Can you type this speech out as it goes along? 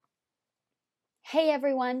Hey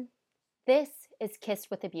everyone, this is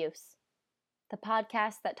Kissed with Abuse, the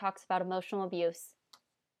podcast that talks about emotional abuse.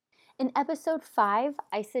 In episode 5,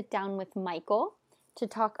 I sit down with Michael to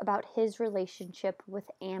talk about his relationship with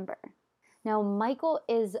Amber. Now, Michael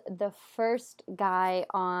is the first guy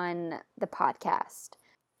on the podcast.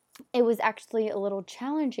 It was actually a little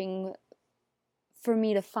challenging for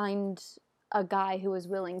me to find a guy who was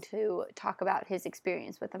willing to talk about his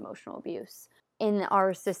experience with emotional abuse. In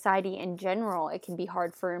our society in general, it can be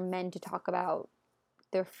hard for men to talk about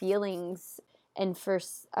their feelings, and for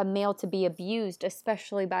a male to be abused,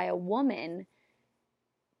 especially by a woman,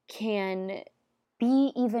 can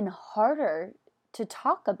be even harder to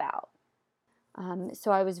talk about. So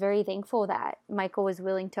I was very thankful that Michael was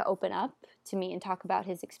willing to open up to me and talk about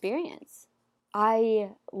his experience.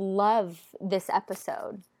 I love this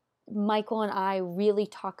episode. Michael and I really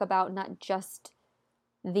talk about not just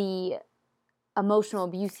the emotional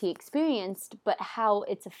abuse he experienced, but how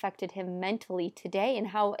it's affected him mentally today and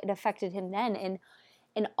how it affected him then,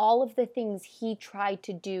 and all of the things he tried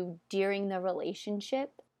to do during the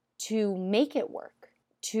relationship to make it work,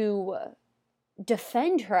 to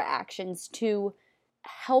defend her actions, to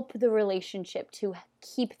help the relationship, to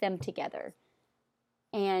keep them together.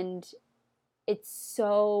 And I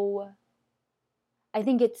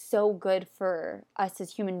think it's so good for us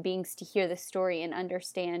as human beings to hear this story and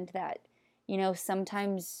understand that,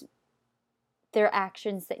 sometimes there are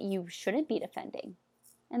actions that you shouldn't be defending,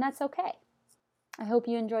 and that's okay. I hope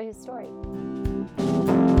you enjoy his story.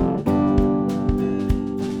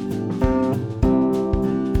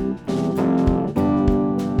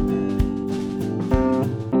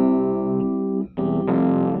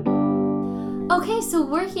 Okay, so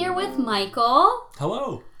we're here with Michael.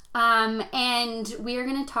 Hello. And we're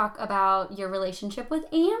going to talk about your relationship with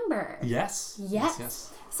Amber. Yes.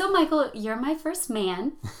 So, Michael, you're my first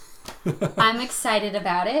man. I'm excited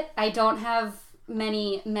about it. I don't have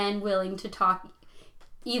many men willing to talk,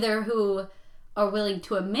 either who are willing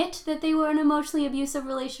to admit that they were in an emotionally abusive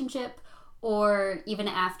relationship, or even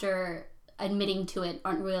after admitting to it,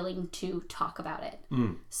 aren't willing to talk about it.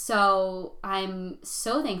 So I'm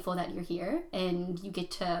so thankful that you're here and you get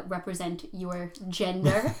to represent your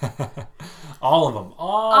gender. All of them.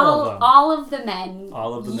 All of the men.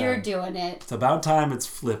 All of the You're men. doing it. It's about time it's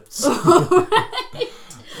flipped. Right.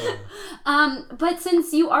 But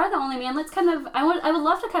since you are the only man, let's I would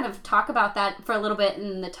love to kind of talk about that for a little bit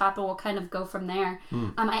in the top, and we'll kind of go from there.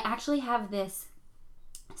 I actually have this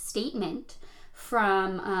statement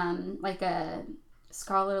from a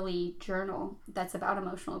scholarly journal that's about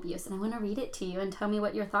emotional abuse, and I want to read it to you and tell me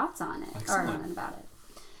what your thoughts on it are about it.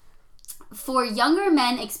 For younger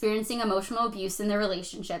men experiencing emotional abuse in their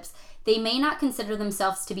relationships, they may not consider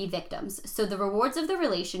themselves to be victims, so the rewards of the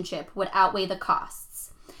relationship would outweigh the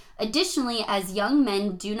costs. Additionally, as young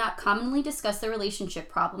men do not commonly discuss their relationship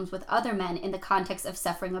problems with other men in the context of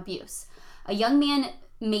suffering abuse, a young man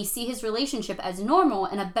may see his relationship as normal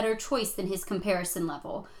and a better choice than his comparison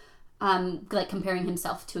level, like comparing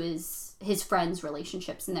himself to his friends'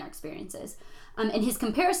 relationships and their experiences, and his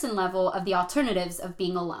comparison level of the alternatives of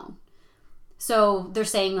being alone. So they're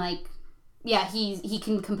saying, like, yeah, he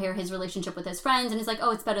can compare his relationship with his friends, and it's like,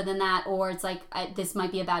 oh, it's better than that, or it's like, this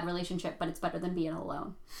might be a bad relationship, but it's better than being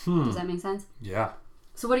alone. Does that make sense? Yeah.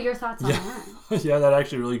 So what are your thoughts on that? Yeah, that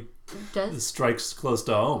actually really strikes close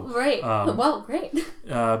to home. Right. Well, great.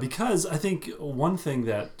 Because I think one thing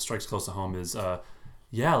that strikes close to home is,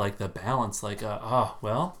 like the balance,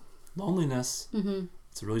 loneliness. Mm-hmm.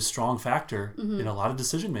 It's a really strong factor in a lot of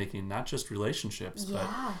decision making, not just relationships, but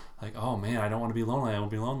like, oh man, I don't want to be lonely. I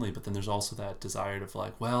won't be lonely. But then there's also that desire of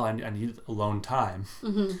like, well, I need alone time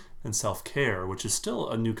and self-care, which is still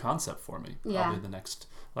a new concept for me, probably the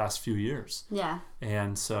last few years. Yeah.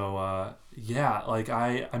 And so,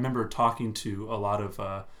 I remember talking to a lot of,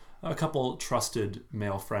 a couple trusted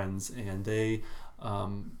male friends, and they,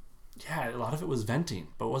 a lot of it was venting,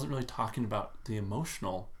 but wasn't really talking about the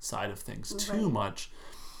emotional side of things too much.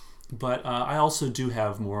 But I also do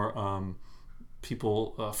have more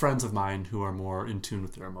people, friends of mine, who are more in tune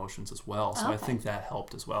with their emotions as well. So I think that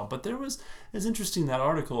helped as well. But it's interesting, that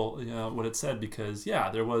article, what it said, because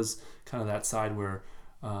there was kind of that side where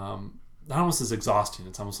that almost is exhausting.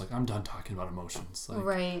 It's almost like, I'm done talking about emotions.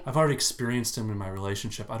 Like, I've already experienced them in my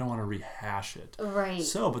relationship. I don't want to rehash it. Right.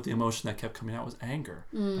 So, but the emotion that kept coming out was anger.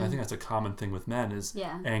 And I think that's a common thing with men is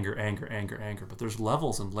anger. But there's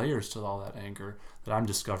levels and layers to all that anger that I'm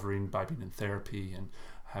discovering by being in therapy and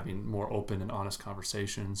having more open and honest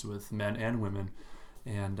conversations with men and women.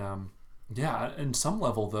 And in some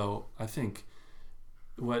level, though, I think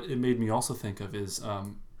what it made me also think of is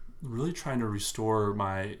really trying to restore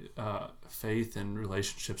my faith in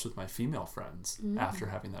relationships with my female friends after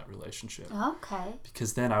having that relationship. Okay.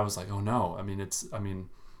 Because then I was like, oh no,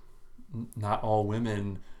 not all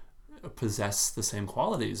women possess the same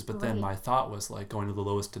qualities. But then my thought was like going to the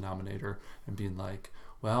lowest denominator and being like,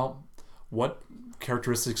 well, what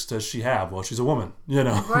characteristics does she have? Well, she's a woman,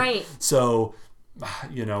 Right. So,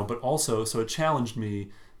 but also, so it challenged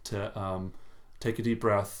me to take a deep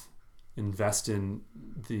breath, reinvest in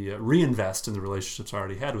the relationships I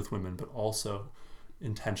already had with women, but also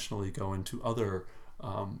intentionally go into other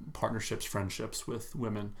partnerships, friendships with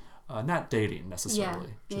women, not dating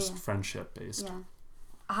necessarily, just friendship based. Yeah.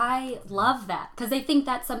 I love that, because I think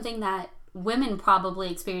that's something that women probably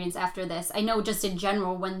experience after this. I know just in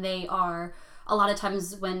general, when they are, a lot of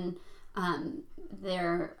times when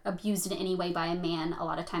they're abused in any way by a man, a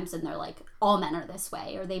lot of times then they're like, all men are this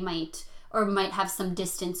way, or they might have some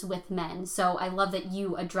distance with men. So I love that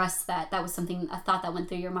you addressed that. That was a thought that went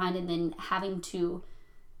through your mind, and then having to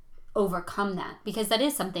overcome that, because that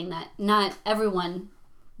is something that not every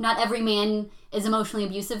man is emotionally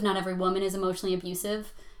abusive, not every woman is emotionally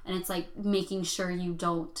abusive, and it's like making sure you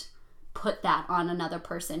don't put that on another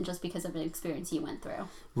person just because of an experience you went through.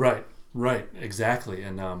 Right, exactly.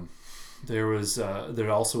 And there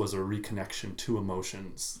also was a reconnection to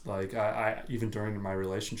emotions. Like I even during my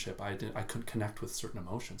relationship, I couldn't connect with certain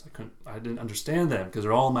emotions. I didn't understand them because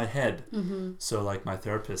they're all in my head. So like my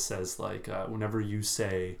therapist says, like whenever you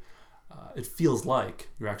say, it feels like,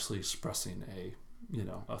 you're actually expressing a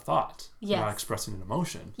thought. Yes. You're not expressing an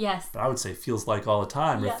emotion. Yes. But I would say feels like all the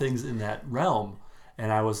time, or things in that realm.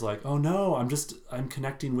 And I was like, oh no, I'm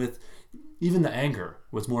connecting with, even the anger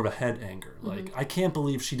was more of a head anger. Like, I can't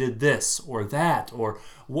believe she did this or that or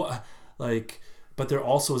what. Like, but there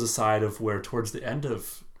also was a side of where towards the end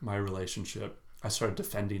of my relationship, I started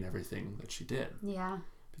defending everything that she did. Yeah.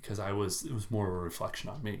 Because it was more of a reflection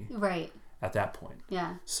on me. Right. At that point.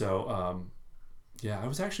 Yeah. So, I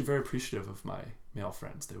was actually very appreciative of my male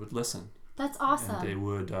friends. They would listen. That's awesome. And they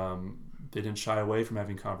would, they didn't shy away from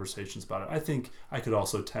having conversations about it. I think I could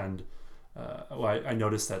also tend, I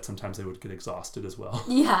noticed that sometimes they would get exhausted as well.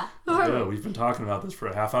 Yeah. Like, we've been talking about this for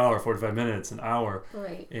a half hour, 45 minutes, an hour.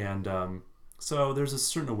 Right. And so there's a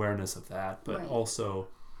certain awareness of that, but also,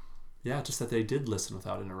 just that they did listen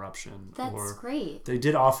without interruption. That's great. They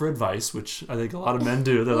did offer advice, which I think a lot of men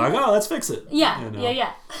do. They're like, oh, let's fix it. Yeah,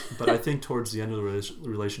 yeah. But I think towards the end of the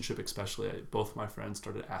relationship, especially, both of my friends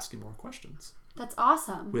started asking more questions. That's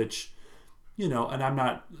awesome. Which, and I'm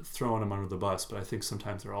not throwing them under the bus, but I think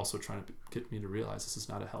sometimes they're also trying to get me to realize this is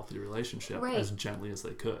not a healthy relationship, as gently as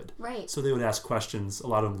they could. Right. So they would ask questions, a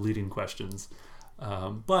lot of leading questions.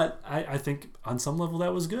 But I think on some level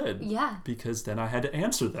that was good. Yeah. Because then I had to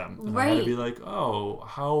answer them. And I had to be like, oh,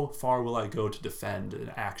 how far will I go to defend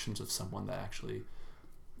the actions of someone that actually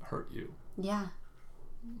hurt you? Yeah.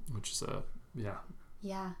 Which is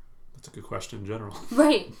Yeah. That's a good question in general.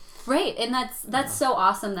 Right. And that's so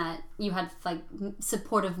awesome that you had like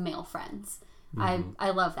supportive male friends.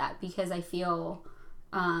 I love that, because I feel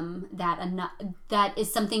that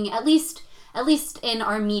is something, at least in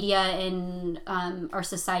our media and our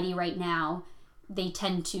society right now, they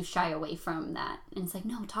tend to shy away from that. And it's like,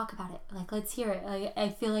 no, talk about it. Like, let's hear it. I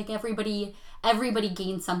feel like everybody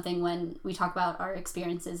gains something when we talk about our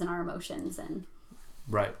experiences and our emotions and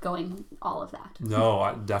going all of that.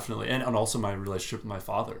 No, definitely. And also my relationship with my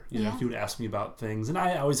father. You know, he would ask me about things, and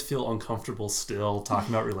I always feel uncomfortable still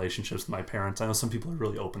talking about relationships with my parents. I know some people are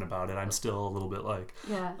really open about it. I'm still a little bit like,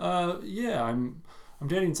 I'm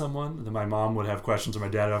dating someone. And then my mom would have questions, or my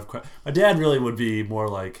dad would have questions. My dad really would be more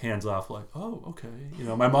like hands off, like, oh, okay.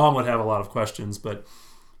 My mom would have a lot of questions, but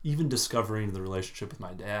even discovering the relationship with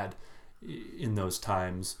my dad in those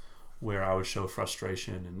times where I would show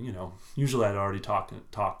frustration, and usually I'd already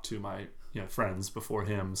talked to my friends before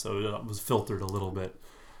him, so it was filtered a little bit.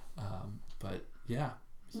 But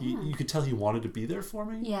you could tell he wanted to be there for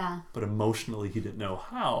me. Yeah. But emotionally, he didn't know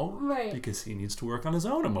how. Right. Because he needs to work on his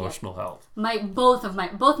own emotional health. Both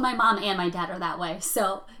my mom and my dad are that way,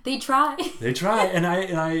 so they try. They try, and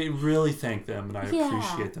I really thank them, and I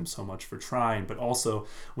appreciate them so much for trying. But also,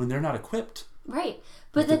 when they're not equipped, but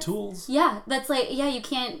with the tools. Yeah, that's like you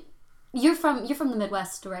can't. You're from the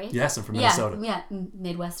Midwest, right? Yes, I'm from Minnesota. Yeah,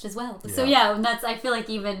 Midwest as well. Yeah. So that's, I feel like,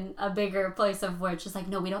 even a bigger place of where it's just like,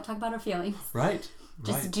 no, we don't talk about our feelings. Right.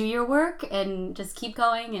 Just do your work and just keep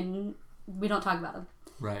going, and we don't talk about them.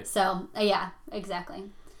 Right. So, exactly.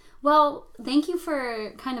 Well, thank you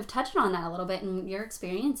for kind of touching on that a little bit and your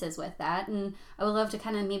experiences with that. And I would love to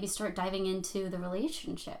kind of maybe start diving into the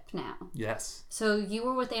relationship now. Yes. So you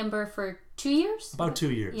were with Amber for 2 years? About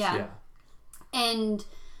 2 years, yeah. And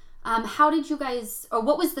How did you guys, or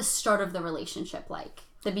what was the start of the relationship like?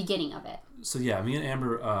 The beginning of it? So yeah, me and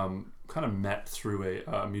Amber kind of met through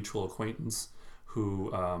a mutual acquaintance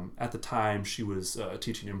who, at the time, she was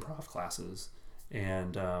teaching improv classes,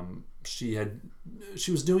 and she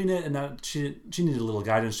was doing it, and she needed a little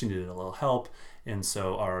guidance, she needed a little help, and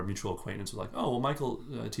so our mutual acquaintance was like, oh, well, Michael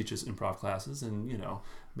teaches improv classes, and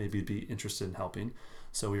maybe you'd be interested in helping.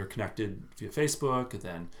 So we were connected via Facebook,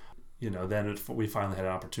 and then we finally had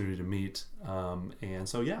an opportunity to meet, and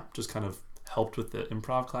so yeah, just kind of helped with the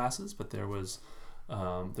improv classes, but there's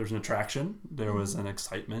an attraction, there was an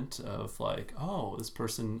excitement of like, oh, this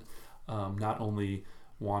person not only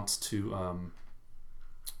wants to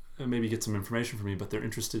maybe get some information from me, but they're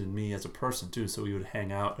interested in me as a person too. So we would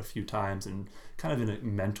hang out a few times and kind of in a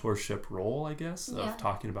mentorship role, I guess, of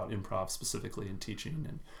talking about improv specifically and teaching.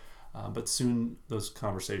 And but soon those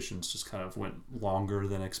conversations just kind of went longer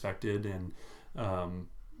than expected, and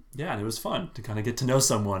and it was fun to kind of get to know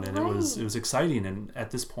someone, and it was exciting. And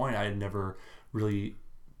at this point, I had never really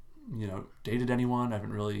dated anyone. I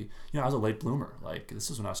haven't really, I was a late bloomer. Like, this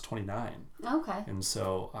was when I was 29. Okay. And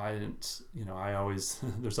so I didn't, I always,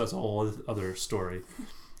 there's a whole other story.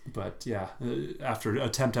 But yeah, after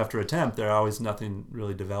attempt, there always nothing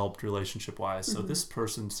really developed relationship-wise. So this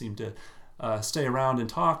person seemed to stay around and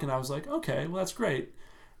talk, and I was like, okay, well, that's great.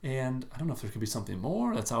 And I don't know if there could be something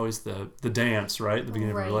more. That's always the dance, right? The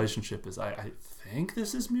beginning of a relationship is, I think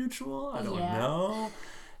this is mutual. I don't know.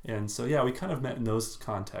 And so, yeah, we kind of met in those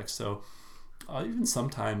contexts. So even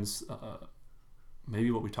sometimes, maybe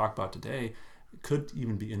what we talk about today could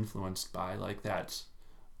even be influenced by like that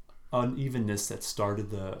unevenness that started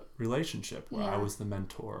the relationship, where I was the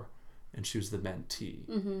mentor and she was the mentee.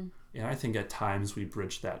 Mm-hmm. And I think at times we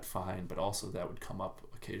bridged that fine, but also that would come up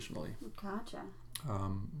occasionally. Gotcha.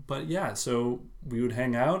 But yeah, so we would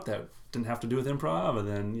hang out. That didn't have to do with improv. And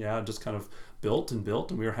then, just kind of built. And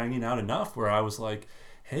we were hanging out enough where I was like,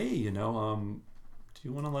 hey, do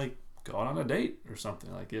you want to like go out on a date or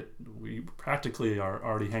something? Like we practically are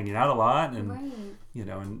already hanging out a lot, and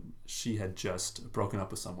and she had just broken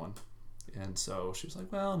up with someone, and so she was like,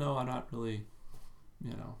 well, no, I'm not really,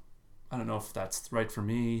 I don't know if that's right for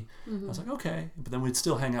me. Mm-hmm. I was like, okay, but then we'd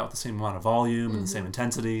still hang out with the same amount of volume and the same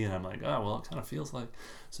intensity, and I'm like, oh, well, it kind of feels like.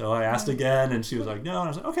 So I asked again, and she was like, no, and I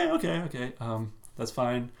was like, okay, that's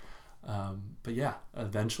fine. But yeah,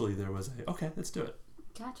 eventually there was okay, let's do it.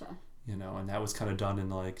 Gotcha. And that was kind of done in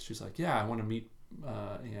like, she's like, yeah, I want to meet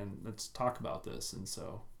and let's talk about this. And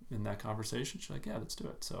so in that conversation, she's like, yeah, let's do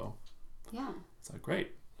it. So yeah, it's like,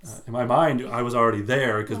 great. In my mind, I was already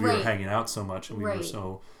there because we were hanging out so much, and we were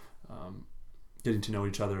so getting to know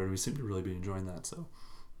each other, and we seemed to really be enjoying that. So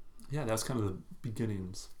yeah, that's kind of the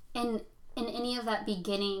beginnings. And in any of that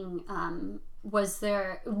beginning, was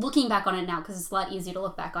there, looking back on it now, because it's a lot easier to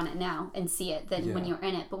look back on it now and see it than when you're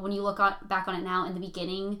in it, but when you look back on it now, in the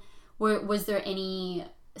beginning, was there any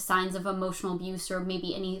signs of emotional abuse, or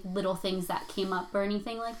maybe any little things that came up or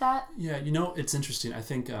anything like that? Yeah, it's interesting. I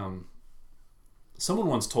think someone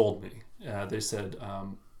once told me, they said,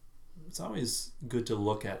 it's always good to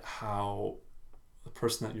look at how the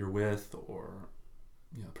person that you're with, or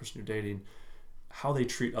the person you're dating, how they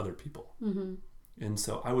treat other people. Mm-hmm. And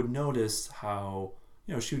so I would notice how,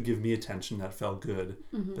 she would give me attention that felt good,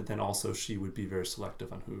 but then also she would be very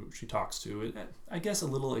selective on who she talks to. I guess a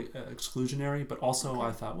little exclusionary, but also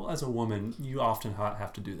I thought, well, as a woman, you often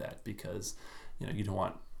have to do that because, you don't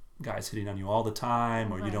want guys hitting on you all the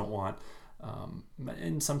time, or you don't want,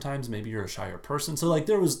 and sometimes maybe you're a shyer person. So like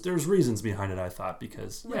there's reasons behind it, I thought,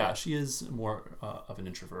 because she is more of an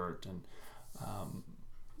introvert, and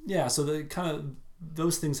so the kind of,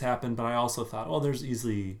 those things happen, but I also thought, well, there's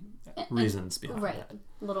easily reasons behind that.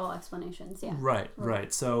 Little explanations, yeah.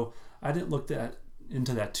 Right. So I didn't look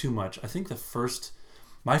into that too much. I think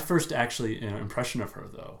my first actually impression of her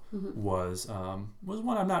though was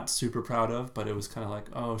one I'm not super proud of, but it was kind of like,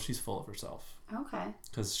 oh, she's full of herself. Okay.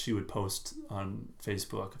 Because she would post on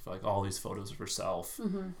Facebook like all these photos of herself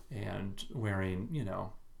and wearing,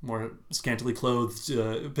 more scantily clothed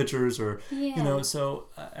pictures, or so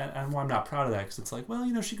and I'm not proud of that, because it's like, well,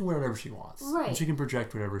 she can wear whatever she wants, and she can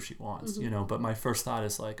project whatever she wants, but my first thought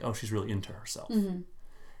is like, oh, she's really into herself. And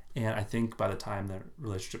I think by the time the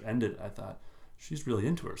relationship ended, I thought, she's really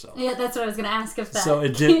into herself. Yeah, that's what I was going to ask if that. So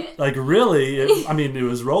it did, like, really, it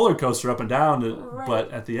was roller coaster up and down,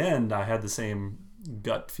 but at the end I had the same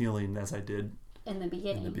gut feeling as I did in the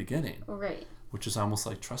beginning. Right. Which is almost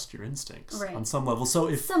like trust your instincts on some level. So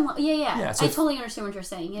if so I totally understand what you're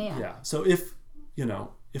saying. Yeah. So if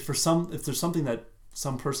there's something that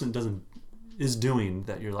some person is doing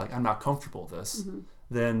that you're like, I'm not comfortable with this,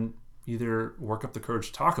 then either work up the courage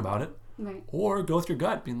to talk about it, right, or go with your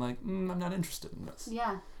gut, being like, I'm not interested in this.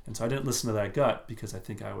 Yeah. And so I didn't listen to that gut because I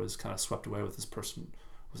think I was kind of swept away with this person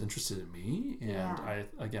was interested in me. And I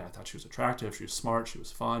thought she was attractive. She was smart. She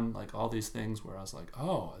was fun. Like all these things where I was like,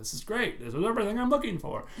 oh, this is great. This is everything I'm looking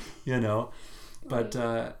for, you know? But,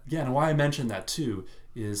 and why I mentioned that too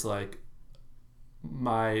is like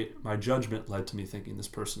my judgment led to me thinking this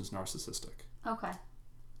person is narcissistic. Okay.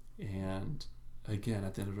 And again,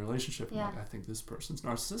 at the end of the relationship, I'm like, I think this person's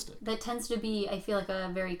narcissistic. That tends to be, I feel like, a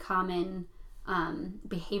very common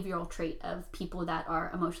behavioral trait of people that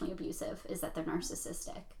are emotionally abusive is that they're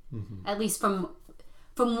narcissistic. Mm-hmm. At least from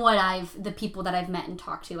what the people that I've met and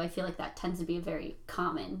talked to, I feel like that tends to be a very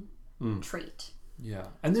common trait. Yeah.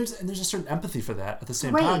 And there's a certain empathy for that. At the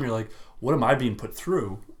same time, you're like, what am I being put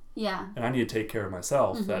through? Yeah. And I need to take care of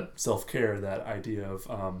myself. Mm-hmm. That self-care, that idea of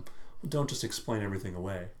don't just explain everything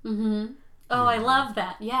away. Mm-hmm. Oh, I love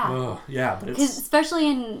that. Yeah. Yeah, but it's especially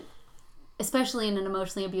in an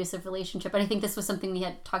emotionally abusive relationship, and I think this was something we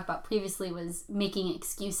had talked about previously, was making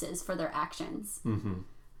excuses for their actions. Mm-hmm.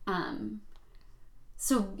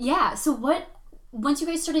 So what, once you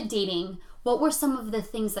guys started dating, what were some of the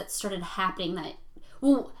things that started happening that,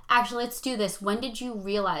 well, actually, let's do this. When did you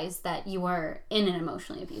realize that you were in an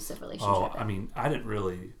emotionally abusive relationship? Oh, I mean, I didn't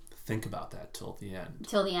really think about that till the end.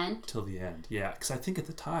 Till the end? Till the end, yeah. Because I think at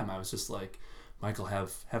the time I was just like, Michael,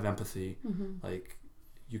 have empathy. Mm-hmm. Like,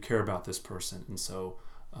 you care about this person, and so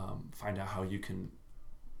find out how you can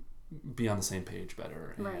be on the same page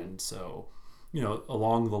better. Right. And so,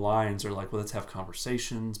 along the lines are like, well, let's have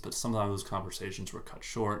conversations, but sometimes those conversations were cut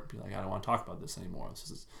short. Be like, I don't want to talk about this anymore. This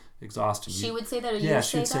is exhausting. She would say that, or you yeah, would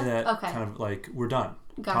she would say that. Okay. Kind of like, we're done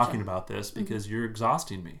talking about this because you're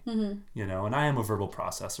exhausting me. Mm-hmm. And I am a verbal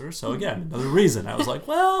processor. So again, another reason I was like,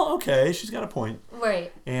 well, okay, she's got a point.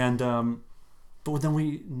 Right. And but then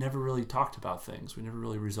we never really talked about things. We never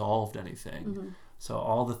really resolved anything. Mm-hmm. So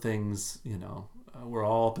all the things, were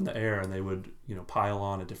all up in the air, and they would, pile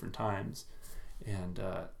on at different times. And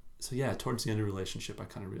towards the end of the relationship, I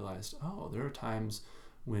kind of realized, there are times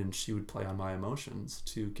when she would play on my emotions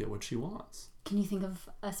to get what she wants. Can you think of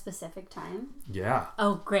a specific time? Yeah.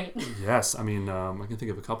 Oh, great. Yes. I mean, I can think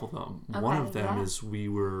of a couple of them. Okay, one of them is we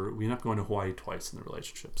ended up going to Hawaii twice in the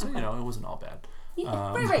relationship. So, it wasn't all bad.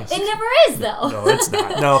 Yeah, right. It never is, though. No, it's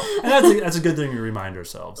not. No, and that's a good thing to remind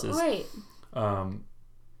ourselves. Is, right. I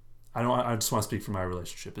just want to speak for my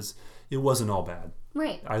relationship. It wasn't all bad.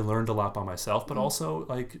 Right. I learned a lot by myself, but also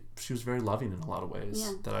like she was very loving in a lot of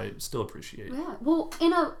ways that I still appreciate. Yeah. Well,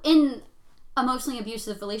 in emotionally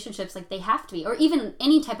abusive relationships, like they have to be, or even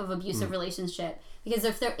any type of abusive relationship, because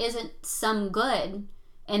if there isn't some good,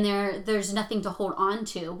 and there's nothing to hold on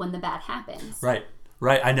to when the bad happens. Right.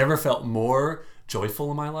 I never felt more joyful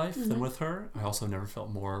in my life than with her. I also never felt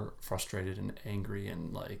more frustrated and angry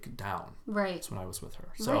and like down. Right. That's when I was with her.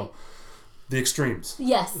 So the extremes.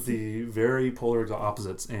 Yes. The very polar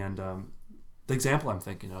opposites. And the example I'm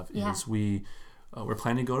thinking of is we're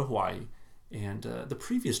planning to go to Hawaii. And the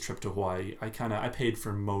previous trip to Hawaii, I paid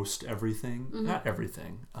for most everything. Not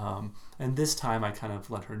everything. And this time I kind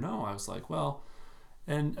of let her know. I was like, well,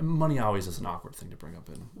 and money always is an awkward thing to bring up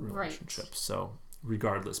in relationships. Right. So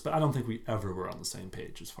regardless, but I don't think we ever were on the same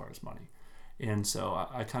page as far as money. And so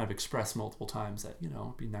I kind of expressed multiple times that,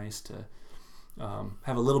 it'd be nice to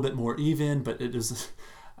have a little bit more even, but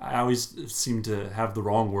I always seemed to have the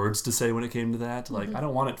wrong words to say when it came to that. Like, I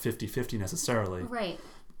don't want it 50-50 necessarily. Right.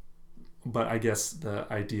 But I guess the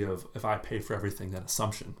idea of if I pay for everything, that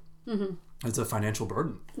assumption, it's a financial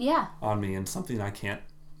burden on me and something I can't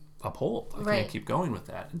uphold. I can't keep going with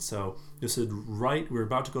that. And so this is we were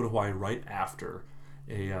about to go to Hawaii right after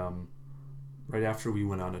we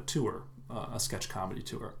went on a tour, a sketch comedy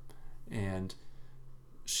tour, and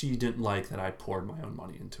she didn't like that I poured my own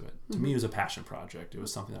money into it. To me, it was a passion project. It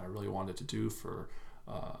was something that I really wanted to do for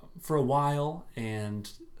a while, and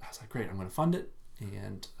I was like, great, I'm going to fund it.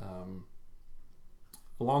 And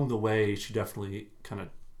along the way, she definitely kind of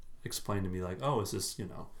explained to me like, oh, is this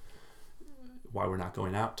why we're not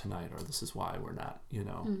going out tonight, or this is why we're not,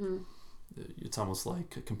 it's almost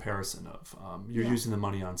like a comparison of you're using the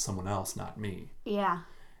money on someone else, not me.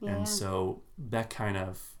 And so that kind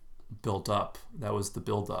of built up. That was the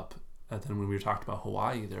build up. And then when we talked about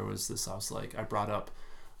Hawaii, there was this, I was like, I brought up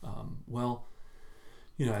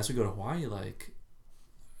as we go to Hawaii, like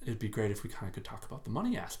it'd be great if we kind of could talk about the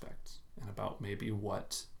money aspects and about maybe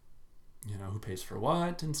what who pays for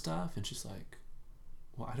what and stuff. And she's like,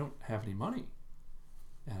 well, I don't have any money.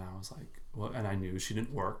 And I was like, well, and I knew she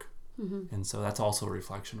didn't work. And so that's also a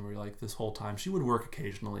reflection where like this whole time she would work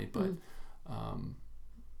occasionally, but kind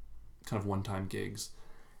of one-time gigs.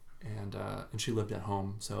 and she lived at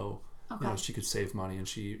home, so she could save money, and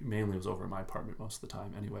she mainly was over at my apartment most of the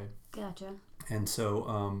time anyway. Gotcha. And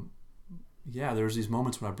so there was these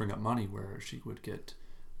moments when I bring up money where she would get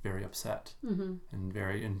very upset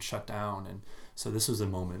and shut down. And so this was a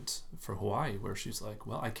moment for Hawaii where she's like,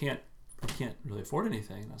 well, I can't really afford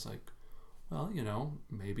anything. And I was like, well,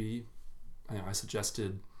 maybe I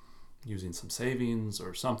suggested using some savings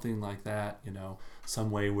or something like that, some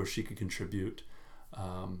way where she could contribute.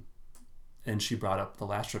 And she brought up the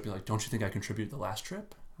last trip. You're like, don't you think I contributed the last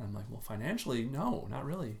trip? And I'm like, well, financially, no, not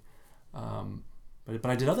really. But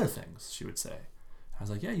I did other things, she would say. I was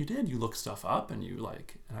like, yeah, you did. You look stuff up, and you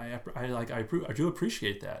I do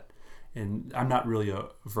appreciate that. And I'm not really a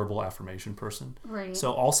verbal affirmation person. Right.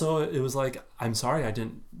 So also it was like, I'm sorry I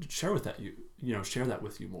didn't share with that share that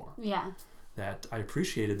with you more. Yeah. That I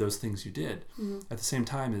appreciated those things you did. Mm-hmm. At the same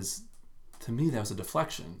time, to me, that was a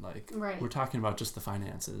deflection. Like, we're talking about just the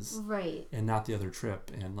finances, right, and not the other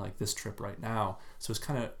trip, and like this trip right now. So it's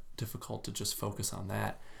kind of difficult to just focus on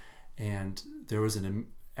that. And there was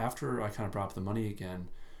after I kind of brought up the money again,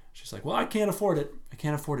 she's like, well, I can't afford it.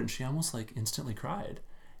 And she almost like instantly cried.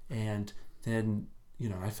 And then,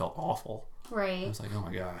 I felt awful. Right. I was like, oh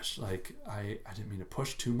my gosh, like I didn't mean to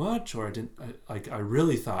push too much, or I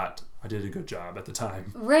really thought I did a good job at the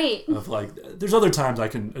time. Right. Of like, there's other times I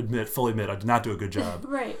can fully admit I did not do a good job.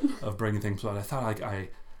 Right. Of bringing things, but I thought like I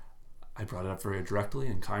brought it up very directly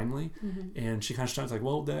and kindly, and she kind of was like,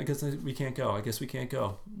 well, I guess we can't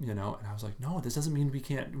go. And I was like, no, this doesn't mean we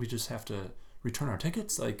can't. We just have to return our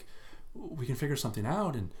tickets. Like, we can figure something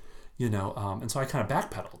out, and and so I kind of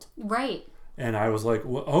backpedaled. Right. And I was like,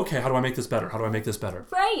 well, okay, how do I make this better?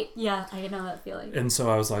 Right. Yeah, I know that feeling. And so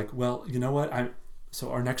I was like, well, you know what?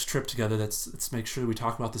 So our next trip together, let's make sure we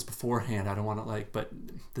talk about this beforehand. I don't want to but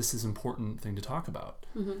this is an important thing to talk about.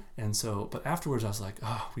 Mm-hmm. And so, but afterwards I was like,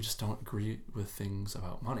 we just don't agree with things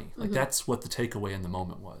about money. Like, that's what the takeaway in the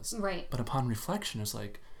moment was. Right. But upon reflection, it's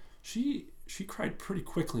like, she cried pretty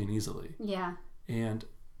quickly and easily. Yeah. And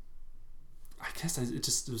I guess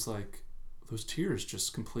it was like, those tears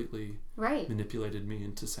just completely manipulated me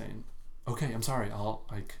into saying, okay, I'm sorry.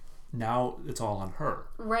 Now it's all on her.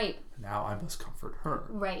 Right. Now I must comfort her.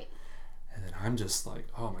 Right. And then I'm just like,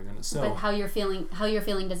 oh my goodness. So, but how you're feeling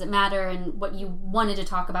doesn't matter, and what you wanted to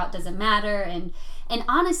talk about doesn't matter, and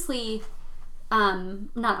honestly,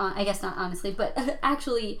 not honestly, but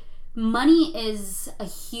actually, money is a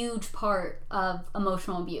huge part of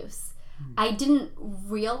emotional abuse. Mm-hmm. I didn't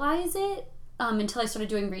realize it until I started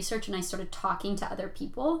doing research and I started talking to other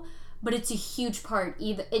people. But it's a huge part.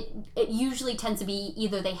 Either it usually tends to be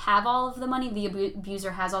either they have all of the money, the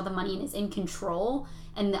abuser has all the money and is in control,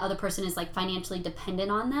 and the other person is like financially dependent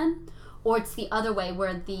on them, or it's the other way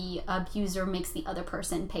where the abuser makes the other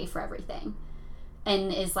person pay for everything,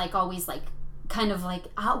 and is like always like kind of like,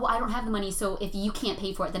 well, I don't have the money, so if you can't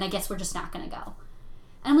pay for it, then I guess we're just not gonna go.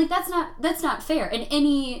 And I'm like, that's not fair. And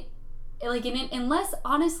unless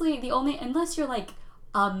you're like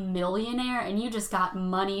a millionaire and you just got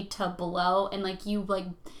money to blow, and like you like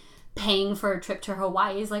paying for a trip to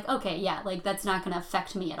Hawaii is like, okay, yeah, like that's not going to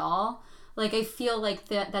affect me at all. Like, I feel like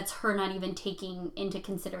that's her not even taking into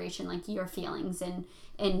consideration like your feelings and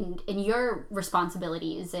your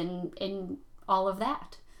responsibilities and all of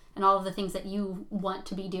that, and all of the things that you want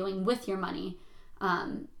to be doing with your money.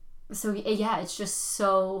 So yeah, it's just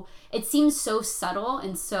so, it seems so subtle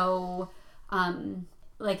and so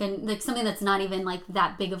like something that's not even like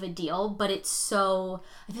that big of a deal, but it's so,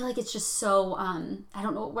 I feel like it's just so I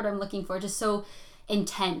don't know what I'm looking for, just so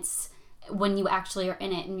intense when you actually are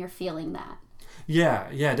in it and you're feeling that.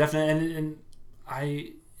 Yeah, definitely. And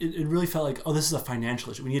it really felt like, this is a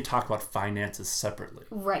financial issue. We need to talk about finances separately,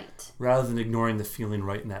 right? Rather than ignoring the feeling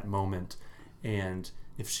right in that moment. And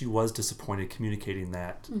if she was disappointed, communicating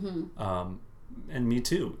that, and me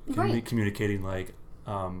too, communicating like,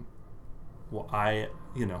 my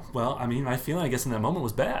feeling, I guess, in that moment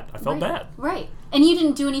was bad. I felt bad. Right. And you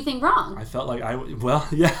didn't do anything wrong. I felt like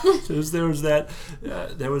there was that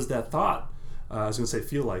thought. I was going to say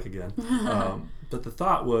feel like again. But the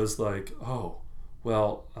thought was like, I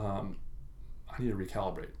need to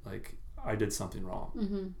recalibrate. Like, I did something wrong.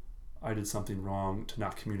 Mm-hmm. I did something wrong to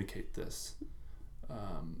not communicate this.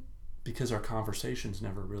 Because our conversations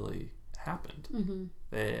never really happened. Mm-hmm.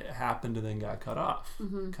 They happened and then got cut off,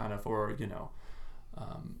 kind of, or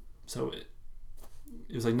so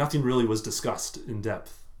it was like nothing really was discussed in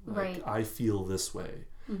depth. Like, I feel this way,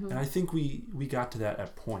 and I think we got to that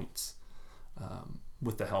at points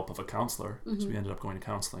with the help of a counselor, because we ended up going to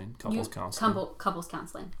counseling, couples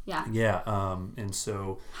counseling. Yeah. Yeah, and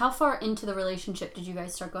so how far into the relationship did you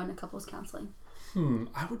guys start going to couples counseling?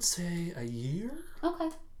 I would say a year. Okay.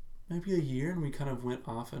 Maybe a year, and we kind of went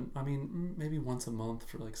off, and I mean, maybe once a month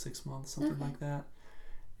for like 6 months, something like that.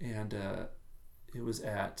 And it was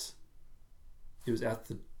at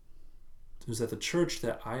the church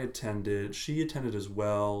that I attended. She attended as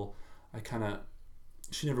well.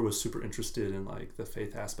 She never was super interested in like the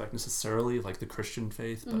faith aspect necessarily, like the Christian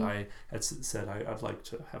faith, but I had said I'd like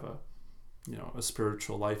to have a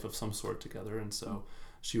spiritual life of some sort together, and so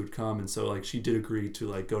she would come, and so like she did agree to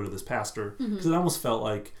like go to this pastor, because it almost felt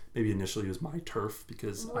like maybe initially it was my turf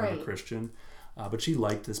because I'm a Christian, but she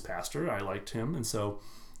liked this pastor, I liked him, and so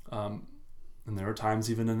and there were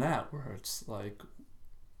times even in that where it's like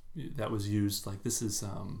that was used like this is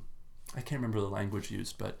I can't remember the language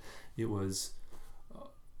used, but it was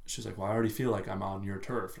she's like, well, I already feel like I'm on your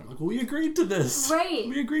turf, and I'm like, well, we agreed to this, right?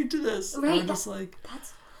 And I'm just like,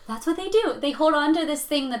 that's what they do. They hold on to this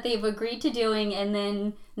thing that they've agreed to doing, and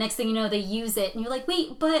then next thing you know, they use it, and you're like,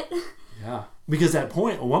 wait, but yeah, because at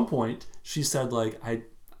one point she said like, I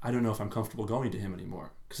don't know if I'm comfortable going to him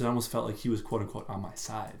anymore, because it almost felt like he was quote unquote on my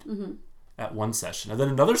side at one session, and then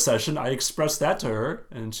another session I expressed that to her,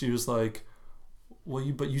 and she was like, well,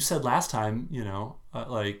 but you said last time,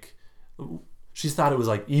 like she thought it was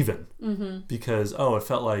like even because it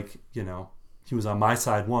felt like he was on my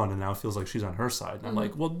side one, and now it feels like she's on her side, and I'm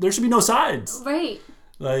like, well, there should be no sides, right?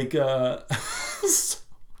 Like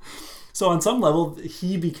so on some level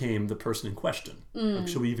he became the person in question. Like,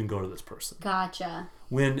 should we even go to this person? Gotcha.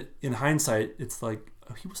 When in hindsight it's like,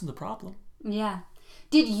 he wasn't the problem. Yeah.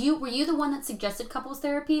 Were you the one that suggested couples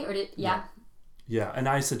therapy, or yeah, and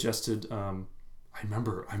I suggested I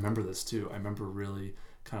remember this too. I remember really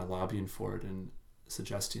kind of lobbying for it and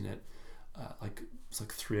suggesting it. It was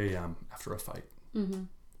like 3 a.m. after a fight. And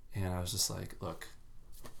I was just like, look,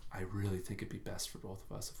 I really think it'd be best for both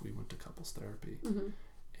of us if we went to couples therapy.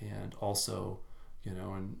 And also,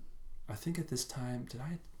 and I think at this time,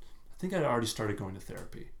 I think I'd already started going to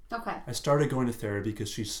therapy. Okay. I started going to therapy because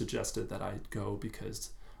she suggested that I go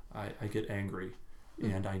because I get angry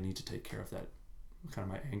and I need to take care of that kind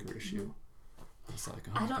of my anger issue. It's like,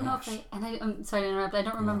 oh, I don't know if I'm sorry to interrupt, I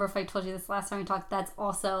don't remember if I told you this last time we talked. That's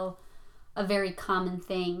also a very common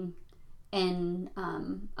thing in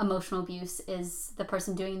emotional abuse, is the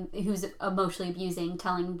person who's emotionally abusing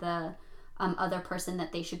telling the other person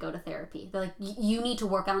that they should go to therapy. They're like, you need to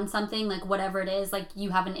work on something, like whatever it is, like you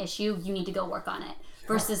have an issue, you need to go work on it.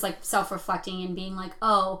 Versus like self-reflecting and being like,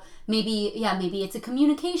 oh, maybe it's a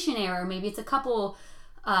communication error, maybe it's a couple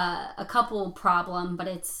problem,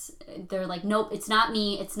 but they're like, nope, it's not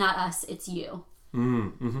me, it's not us, it's you.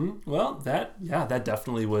 Well, that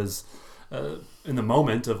definitely was in the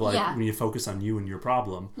moment of like when you focus on you and your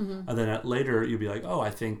problem, and then later you'll be like, oh, I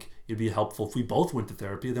think it'd be helpful if we both went to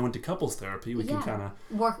therapy, then went to couples therapy. We can kind of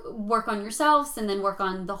work on yourselves, and then work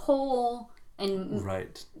on the whole, and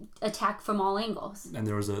attack from all angles. And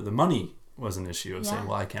there was the money was an issue of saying,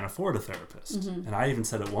 well, I can't afford a therapist. And I even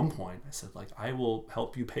said at one point, I said, like, I will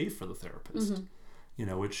help you pay for the therapist,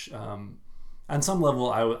 which on some level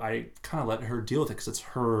I kind of let her deal with it because it's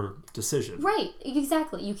her decision. Right,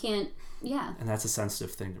 exactly. You can't, And that's a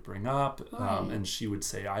sensitive thing to bring up. Right. And she would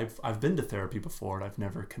say, I've been to therapy before and I've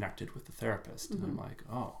never connected with the therapist. And I'm like,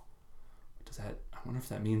 oh, I wonder if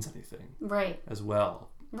that means anything. Right. As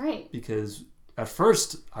well. Right. Because at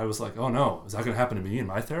first I was like, oh no, is that going to happen to me and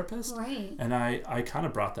my therapist? Right. And I kind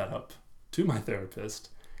of brought that up to my therapist.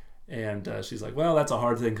 And she's like, well, that's a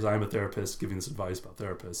hard thing because I'm a therapist giving this advice about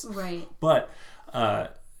therapists. Right. But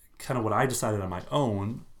kind of what I decided on my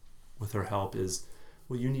own with her help is,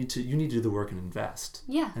 well, you need to do the work and invest.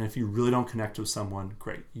 Yeah. And if you really don't connect with someone,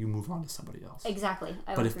 great, you move on to somebody else. Exactly.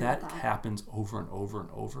 But if that happens over and over and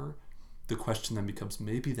over, the question then becomes,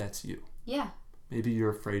 maybe that's you. Yeah. Maybe you're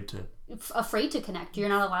afraid to connect. You're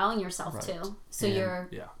not allowing yourself to. So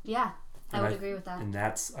I would agree with that. And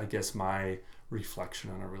that's, I guess, my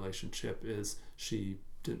reflection on our relationship is she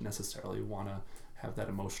didn't necessarily want to have that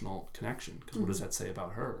emotional connection, because what does that say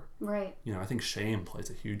about her? Right. I think shame plays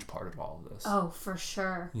a huge part of all of this. Oh, for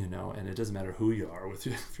sure. And it doesn't matter who you are, if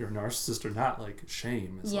you're a narcissist or not, like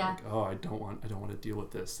shame is like, oh, I don't want to deal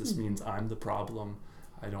with this. This means I'm the problem.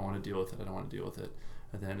 I don't want to deal with it.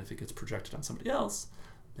 And then if it gets projected on somebody else,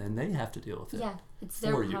 then they have to deal with it. Yeah, it's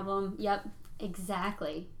their problem. Yep,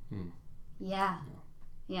 exactly. Yeah.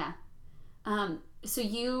 So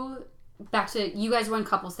you guys were in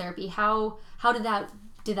couples therapy. How did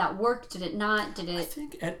that work? Did it not? Did it? I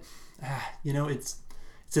think it's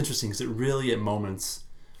interesting because it really at moments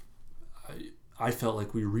I felt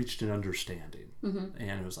like we reached an understanding, and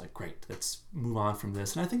it was like, great, let's move on from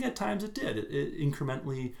this. And I think at times it did. It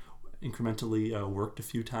incrementally incrementally worked a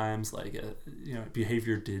few times.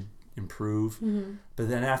 Behavior did improve. But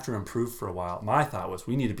then after improved for a while, my thought was,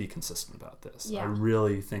 we need to be consistent about this. I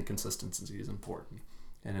really think consistency is important.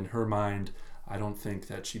 And in her mind, I don't think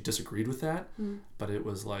that she disagreed with that, but it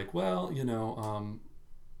was like, well,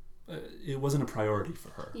 it wasn't a priority for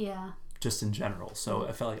her. Yeah. Just in general. So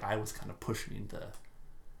I felt like I was kind of pushing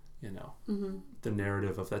the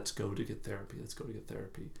narrative of let's go to get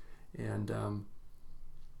therapy. And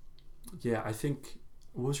I think,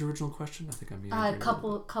 what was your original question? I think I mean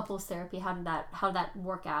couples therapy. How did that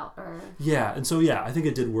work out? Or and so I think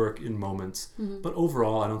it did work in moments, but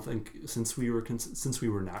overall, I don't think since we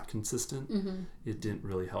were not consistent, it didn't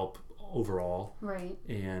really help overall. Right.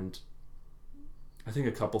 And I think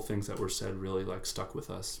a couple things that were said really like stuck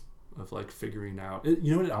with us of like figuring out.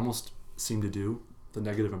 You know what it almost seemed to do? The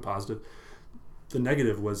negative and positive. The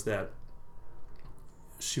negative was that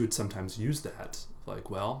she would sometimes use that, like,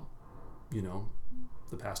 well,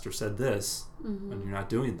 the pastor said this, and you're not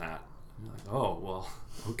doing that. And you're like, oh, well,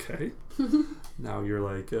 okay. Now you're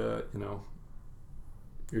like, you're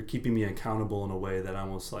keeping me accountable in a way that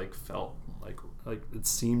almost like felt like it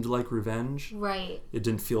seemed like revenge. Right. It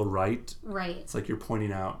didn't feel right. Right. It's like you're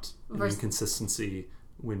pointing out an inconsistency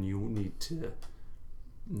when you need to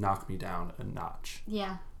knock me down a notch.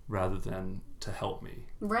 Yeah. Rather than to help me.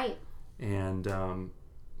 Right. And it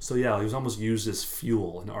was almost used as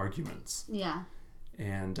fuel in arguments. Yeah.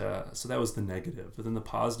 And so that was the negative. But then the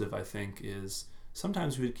positive, I think, is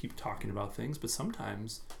sometimes we would keep talking about things, but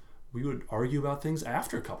sometimes we would argue about things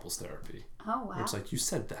after couples therapy. Oh, wow. It's like, you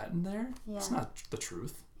said that in there? Yeah. It's not the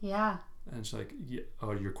truth. Yeah. And she's like,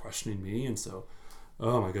 oh, you're questioning me? And so,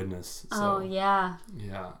 oh my goodness. So, yeah.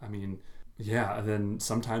 Yeah. I mean, and then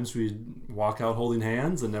sometimes we'd walk out holding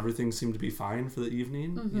hands and everything seemed to be fine for the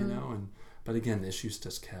evening, but again, the issues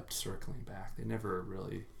just kept circling back. They never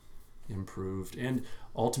really improved. And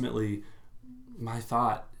ultimately, my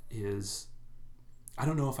thought is, I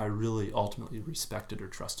don't know if I really ultimately respected or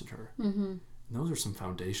trusted her. And those are some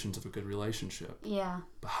foundations of a good relationship. Yeah.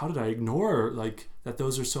 But how did I ignore like that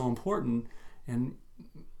those are so important, and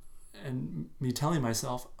me telling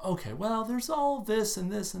myself, okay, well, there's all this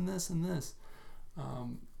and this and this and this.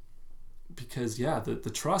 Because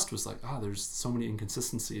the trust was like, there's so many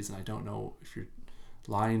inconsistencies and I don't know if you're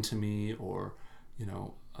lying to me or,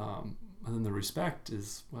 and then the respect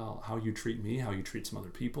is, well, how you treat me, how you treat some other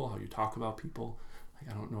people, how you talk about people.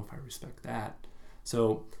 Like, I don't know if I respect that.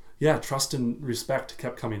 So trust and respect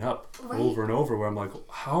kept coming up over and over, where I'm like,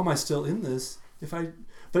 how am I still in this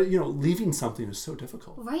but leaving something is so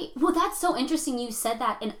difficult. Right. Well, that's so interesting you said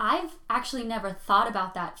that. And I've actually never thought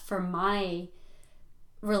about that for my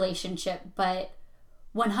relationship, but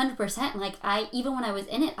 100%, like even when I was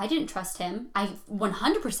in it, I didn't trust him. I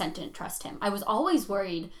 100% didn't trust him. I was always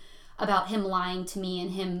worried about him lying to me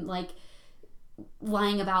and him like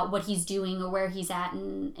lying about what he's doing or where he's at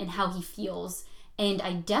and how he feels. And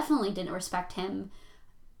I definitely didn't respect him.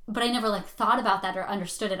 But I never like thought about that or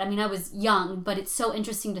understood it. I mean, I was young, but it's so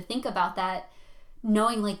interesting to think about that,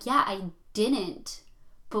 knowing like, I didn't,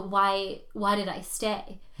 but why did I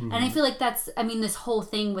stay? And I feel like this whole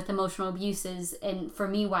thing with emotional abuse is, and for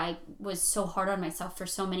me, why I was so hard on myself for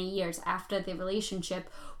so many years after the relationship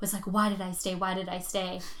was like, why did I stay? Why did I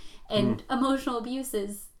stay? And emotional abuse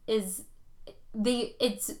is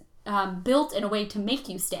built in a way to make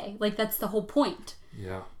you stay. Like, that's the whole point.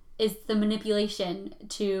 Yeah. Is the manipulation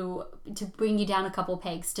to bring you down a couple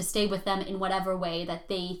pegs, to stay with them in whatever way that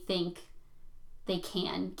they think they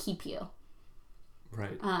can keep you.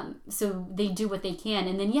 Right. So they do what they can,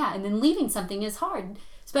 and then leaving something is hard,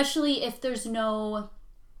 especially if there's no,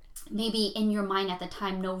 maybe in your mind at the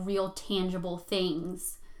time, no real tangible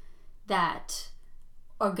things that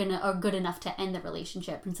are good enough to end the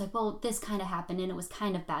relationship. And it's like, well, this kind of happened and it was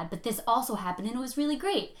kind of bad, but this also happened and it was really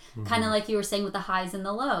great. Kind of like you were saying with the highs and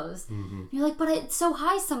the lows. You're like, but it's so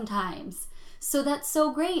high sometimes, so that's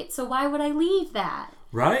so great, so why would I leave that?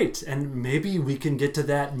 Right. And maybe we can get to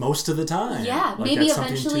that most of the time. Yeah. Like, maybe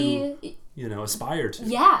eventually to, aspire to.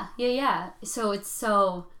 Yeah. So it's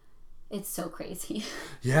so crazy.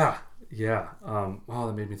 Yeah. Wow,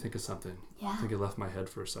 that made me think of something. Yeah. I think it left my head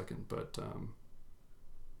for a second, but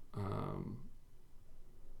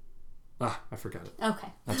I forgot it. Okay.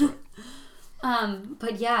 That's right.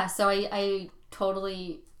 But yeah, so I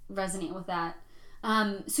totally resonate with that.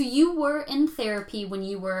 So you were in therapy when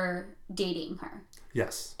you were dating her.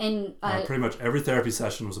 Yes. And pretty much every therapy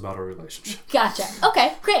session was about our relationship. Gotcha.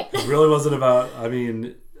 Okay, great. It really wasn't about,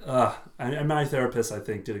 and my therapist, I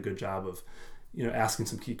think, did a good job of, asking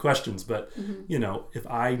some key questions. But, if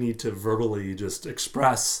I need to verbally just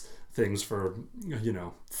express things for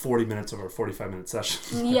 40 minutes of our 45-minute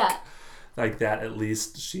session. Yeah. Like that, at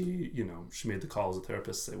least she made the call as a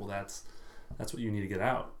therapist to say, well, that's what you need to get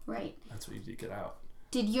out. Right. That's what you need to get out.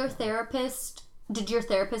 Did your therapist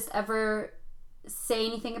ever say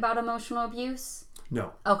anything about emotional abuse?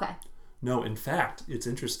 No. Okay. No, in fact, it's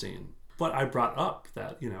interesting. But I brought up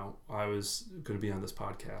that, I was going to be on this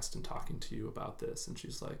podcast and talking to you about this. And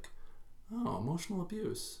she's like, oh, emotional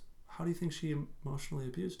abuse. How do you think she emotionally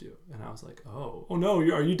abused you? And I was like, oh no,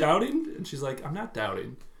 are you doubting? And she's like, I'm not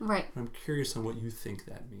doubting. Right. I'm curious on what you think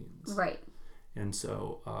that means. Right. And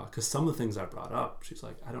so, because some of the things I brought up, she's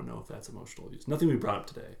like, I don't know if that's emotional abuse. Nothing we brought up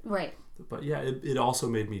today. Right. But yeah, it also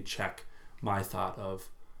made me check my thought of,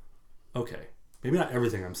 okay, maybe not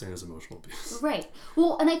everything I'm saying is emotional abuse. Right.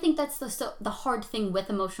 Well, and I think that's the hard thing with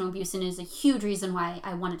emotional abuse, and is a huge reason why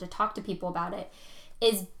I wanted to talk to people about it,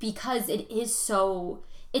 is because it's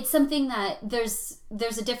something that there's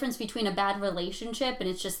a difference between a bad relationship and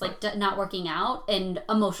it's just like not working out, and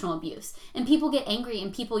emotional abuse. And people get angry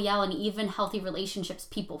and people yell, and even healthy relationships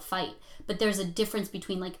people fight. But there's a difference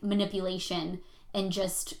between like manipulation and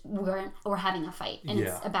just we're having a fight and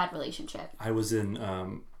it's a bad relationship. I was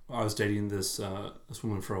dating this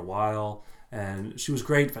woman for a while, and she was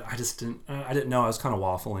great, but I didn't know. I was kind of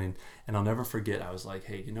waffling, and I'll never forget. I was like,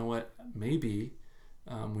 hey, you know what? Maybe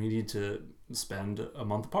we need to spend a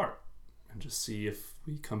month apart and just see if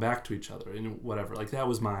we come back to each other and whatever. Like that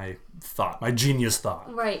was my thought, my genius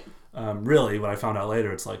thought. Right. Really, what I found out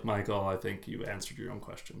later, it's like, Michael, I think you answered your own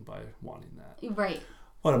question by wanting that. Right.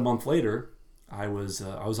 But a month later, I was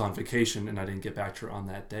on vacation and I didn't get back to her on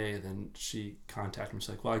that day. Then she contacted me. She's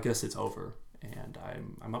like, well, I guess it's over, and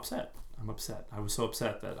I'm upset. I was so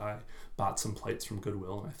upset that I bought some plates from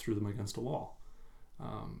Goodwill and I threw them against a wall.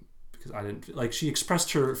 Because I didn't like, she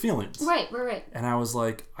expressed her feelings. Right. And I was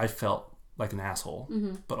like, I felt like an asshole,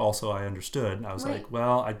 but also I understood. And I was like,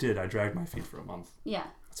 well, I dragged my feet for a month. Yeah.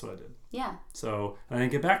 That's what I did. Yeah. So, and I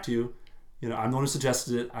didn't get back to you. I'm the one who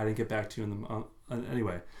suggested it. I didn't get back to you in the month.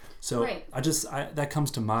 Anyway. So that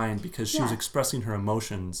comes to mind because she was expressing her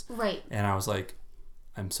emotions. Right. And I was like,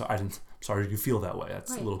 I'm sorry you feel that way.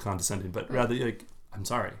 That's a little condescending, but rather like, I'm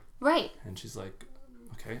sorry. Right. And she's like,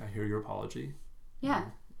 okay, I hear your apology. Yeah.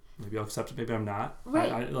 Maybe I'll accept it. Maybe I'm not.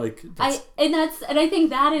 Right. And I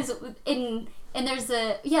think that is and there's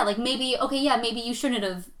maybe you shouldn't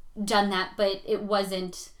have done that, but it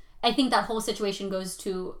wasn't. I think that whole situation goes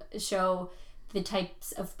to show the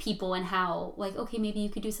types of people and how, like, okay, maybe you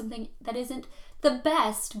could do something that isn't the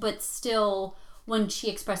best, but still, when she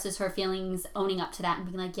expresses her feelings, owning up to that and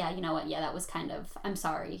being like, yeah, you know what, that was kind of, I'm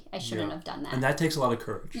sorry, I shouldn't have done that. And that takes a lot of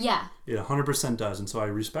courage. Yeah. It 100% does, and so I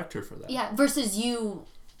respect her for that. Yeah, versus you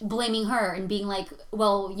blaming her and being like,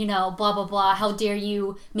 well, blah, blah, blah, how dare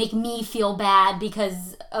you make me feel bad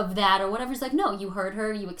because of that or whatever. It's like, no, you heard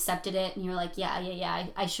her, you accepted it, and you're like, yeah,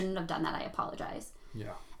 I shouldn't have done that, I apologize.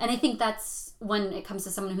 Yeah. And I think that's when it comes to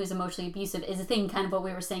someone who's emotionally abusive is a thing, kind of what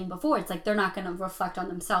we were saying before. It's like they're not going to reflect on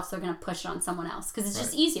themselves. They're going to push it on someone else because it's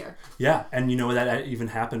just easier. Yeah. And that even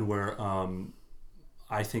happened where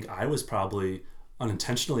I think I was probably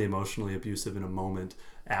unintentionally emotionally abusive in a moment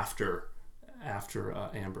after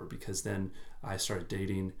Amber, because then I started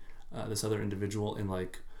dating this other individual, and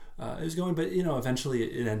like it was going, but eventually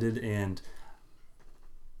it ended, and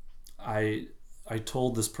I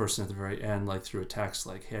told this person at the very end, like through a text,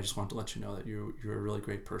 like, hey, I just wanted to let you know that you're a really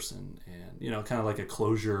great person, and kind of like a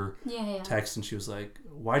closure text. And she was like,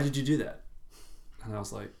 why did you do that? And I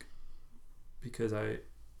was like, because I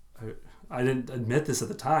didn't admit this at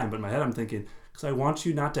the time, but in my head I'm thinking, because I want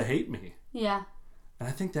you not to hate me. Yeah. And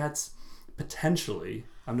I think that's potentially,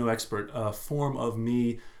 I'm no expert, a form of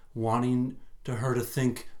me wanting her to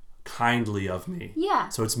think kindly of me. Yeah.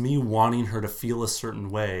 So it's me wanting her to feel a certain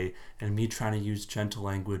way and me trying to use gentle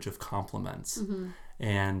language of compliments. Mm-hmm.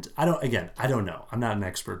 And I don't know. I'm not an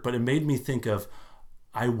expert, but it made me think of,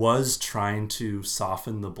 I was trying to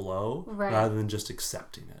soften the blow rather than just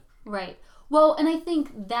accepting it. Right. Well, and I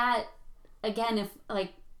think that, again, if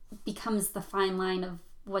like becomes the fine line of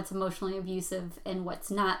what's emotionally abusive and what's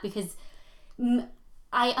not, because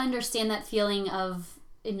I understand that feeling of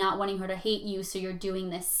not wanting her to hate you, so you're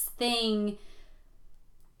doing this thing,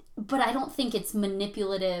 but I don't think it's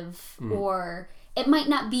manipulative, or it might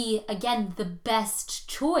not be, again, the best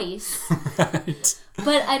choice. Right.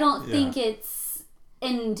 But I don't think it's,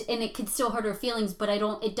 and it could still hurt her feelings, but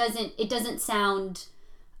it doesn't sound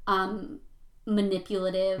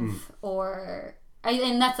manipulative or,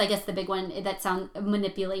 and that's, I guess, the big one. That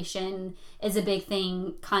manipulation is a big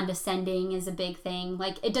thing. Condescending is a big thing.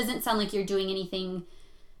 Like, it doesn't sound like you're doing anything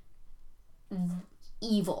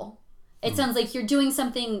evil. It sounds like you're doing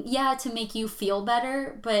something, to make you feel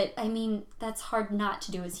better, but I mean, that's hard not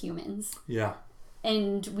to do as humans. Yeah.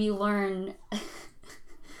 And we learn...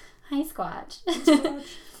 Hi, Squatch.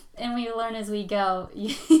 And we learn as we go.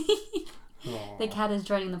 The cat is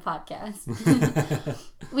joining the podcast.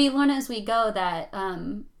 We learn as we go that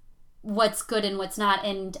what's good and what's not,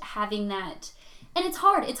 and having that... And it's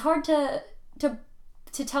hard. It's hard to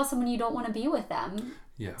tell someone you don't want to be with them.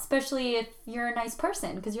 Yeah. Especially if you're a nice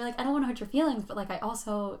person, because you're like, I don't want to hurt your feelings, but like I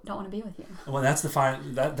also don't want to be with you. Well, that's the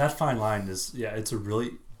fine. That fine line is, it's a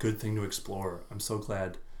really good thing to explore. I'm so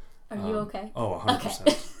glad. Are you okay? Oh, 100%.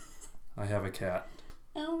 Okay. I have a cat.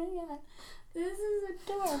 Oh my god, this is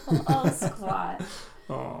adorable. Oh, Squat.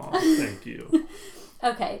 Oh, thank you.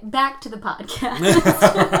 Okay, back to the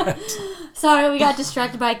podcast. Sorry, we got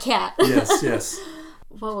distracted by a cat. Yes.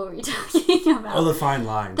 What were we talking about? Oh, the fine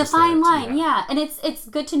line. The fine line, yeah. And it's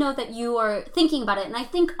good to know that you are thinking about it. And I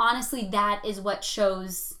think, honestly, that is what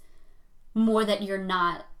shows more that you're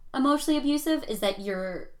not emotionally abusive, is that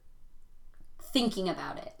you're thinking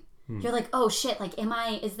about it. You're like, oh, shit, like,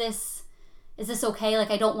 is this okay?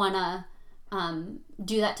 Like, I don't want to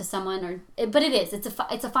do that to someone. But it is. It's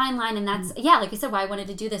a fine line. And that's, like I said, why I wanted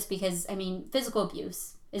to do this. Because, I mean, physical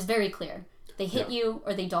abuse is very clear. They hit you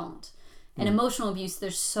or they don't. And emotional abuse,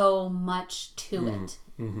 there's so much to it.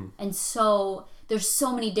 Mm-hmm. And so there's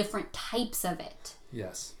so many different types of it.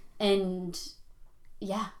 Yes. And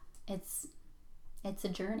it's a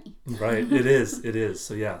journey. Right. It is.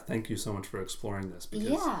 So thank you so much for exploring this,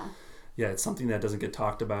 because it's something that doesn't get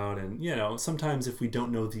talked about. And, sometimes if we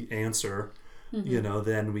don't know the answer,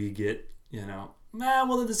 then we get,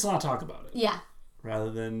 well, let's not talk about it. Yeah. Rather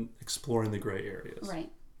than exploring the gray areas. Right.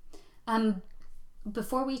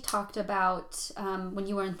 Before we talked about when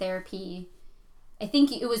you were in therapy, I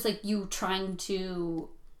think it was like you trying to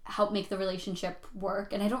help make the relationship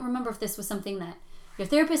work. And I don't remember if this was something that your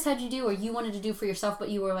therapist had you do or you wanted to do for yourself, but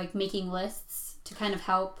you were like making lists to kind of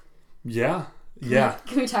help. Yeah. Can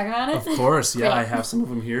we talk about it? Of course. Yeah, I have some of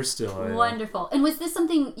them here still. Wonderful. And was this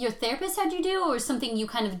something your therapist had you do, or something you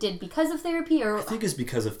kind of did because of therapy? Or I think it's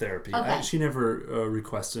because of therapy. Okay. She never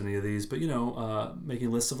requested any of these, but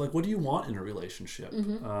making lists of like, what do you want in a relationship?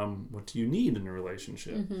 What do you need in a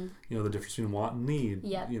relationship? The difference between want and need.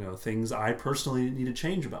 Yep. Things I personally need to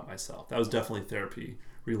change about myself. That was definitely therapy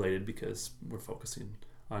related, because we're focusing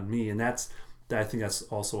on me, and I think that's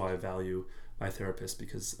also why I value my therapist,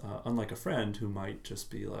 because unlike a friend who might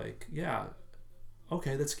just be like,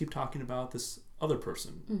 okay, let's keep talking about this other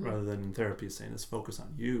person, rather than in therapy saying, let's focus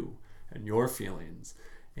on you and your feelings.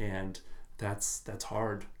 And that's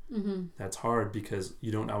hard. That's hard because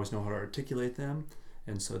you don't always know how to articulate them,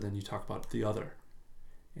 and so then you talk about the other,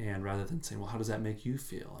 and rather than saying, well, how does that make you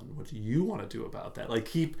feel, and what do you want to do about that, like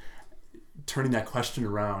keep turning that question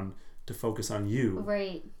around to focus on you,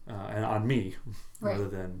 right, and on me, right, rather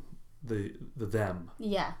than the them.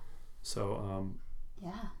 Yeah. So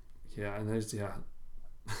yeah, and there's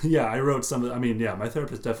I wrote some of, my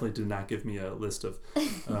therapist definitely did not give me a list of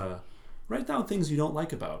write down things you don't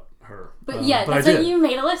like about her, but that's like you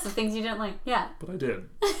made a list of things you didn't like. But I did.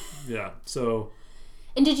 So,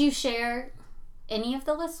 and did you share any of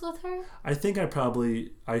the lists with her? I think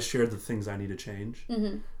I shared the things I need to change.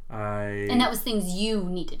 And that was things you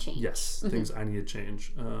need to change. Yes, things I need to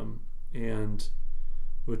change, and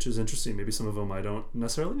which is interesting. Maybe some of them I don't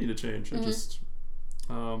necessarily need to change. I just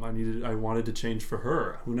I wanted to change for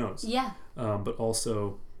her. Who knows? Yeah. But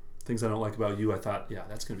also things I don't like about you. I thought,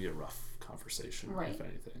 that's going to be a rough conversation, right, if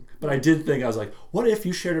anything. But I did think, I was like, what if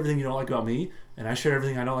you shared everything you don't like about me, and I shared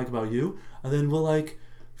everything I don't like about you, and then we'll like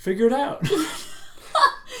figure it out.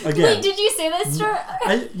 Again, wait, did you say this to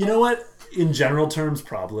her? You know what? In general terms,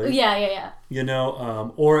 probably. Yeah.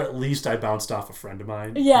 Or at least I bounced off a friend of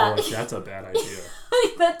mine. Yeah. Like, that's a bad idea.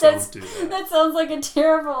 Don't do that. That sounds like a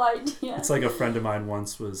terrible idea. It's like a friend of mine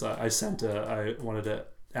once was, I wanted to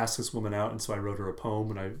ask this woman out, and so I wrote her a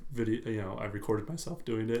poem, and I recorded myself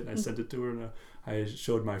doing it, and I sent it to her, and I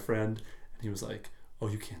showed my friend, and he was like, oh,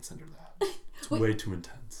 you can't send her that. It's way too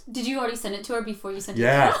intense. Did you already send it to her before you sent it to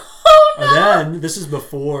her? Yeah. Oh, no. And then, this is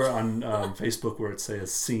before on Facebook where it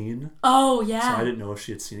says seen. Oh, yeah. So I didn't know if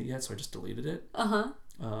she had seen it yet, so I just deleted it. And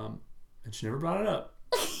she never brought it up.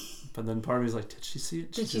 But then part of me was like, did she see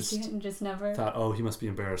it? Did she see it and just never? Thought, oh, he must be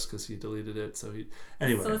embarrassed because he deleted it. So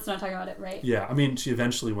anyway. So let's not talk about it, right? Yeah, she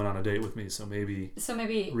eventually went on a date with me, so maybe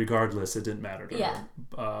regardless, it didn't matter to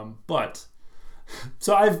her. But,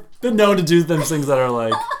 so I've been known to do things that are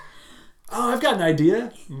like, oh, I've got an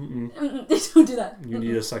idea. Don't do that. You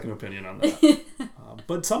need a second opinion on that.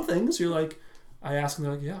 But some things you're like, I ask them,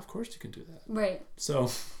 they're like, yeah, of course you can do that. Right. So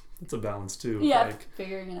it's a balance too. Yeah, like,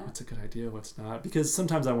 figuring it out. What's a good idea, what's not. Because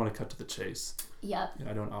sometimes I want to cut to the chase. Yep.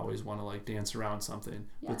 I don't always want to like dance around something.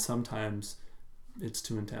 Yeah. But sometimes it's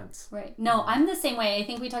too intense. Right. No, I'm the same way. I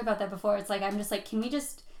think we talked about that before. It's like, I'm just like, can we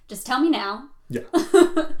just tell me now? Yeah.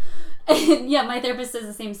 And yeah, my therapist says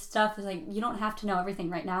the same stuff. It's like, you don't have to know everything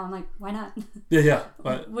right now. I'm like, why not? Yeah.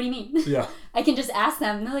 What do you mean? Yeah. I can just ask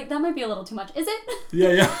them. And they're like, that might be a little too much. Is it?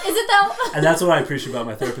 Yeah. Is it though? And that's what I appreciate about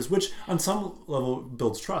my therapist, which on some level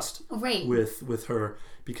builds trust. Right. With her,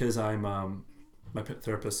 because I'm my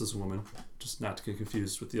therapist is a woman, just not to get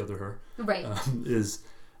confused with the other her. Right. Is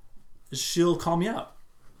she'll call me out.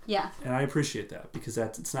 Yeah. And I appreciate that, because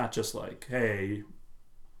it's not just like, hey,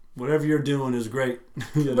 whatever you're doing is great.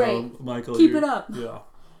 You know, right. Michael. Keep it up. Yeah.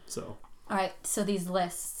 So. All right. So these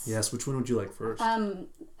lists. Yes. Which one would you like first? I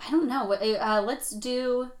don't know.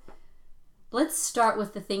 Let's start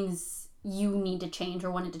with the things you need to change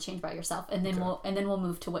or wanted to change about yourself, and then we'll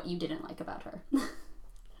move to what you didn't like about her.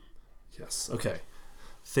 Yes. Okay.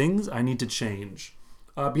 Things I need to change.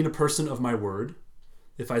 Being a person of my word.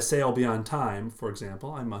 If I say I'll be on time, for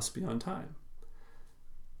example, I must be on time.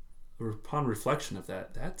 Upon reflection of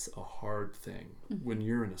that, that's a hard thing when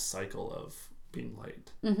you're in a cycle of being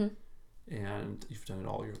late. Mm-hmm. And you've done it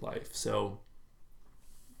all your life. So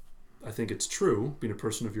I think it's true, being a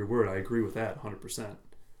person of your word. I agree with that 100%. At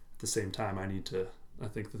the same time, I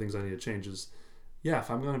think the things I need to change is,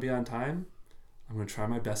 if I'm going to be on time, I'm going to try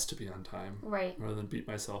my best to be on time. Right. Rather than beat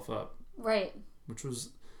myself up. Right. Which was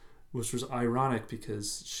ironic,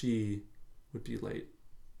 because she would be late.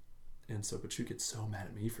 And so, but she would get so mad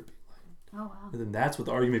at me for being late. Oh, wow. And then that's what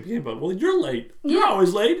the argument became about. Well, you're late. You're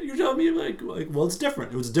always late. You're telling me like, well, it's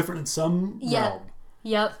different. It was different in some realm.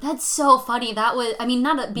 Yep. That's so funny. That was, I mean,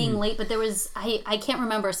 not being late, but there was, I can't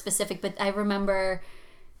remember a specific, but I remember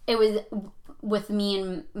it was with me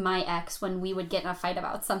and my ex when we would get in a fight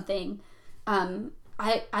about something.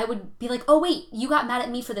 I would be like, oh wait, you got mad at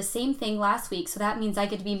me for the same thing last week, so that means I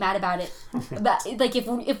get to be mad about it. Like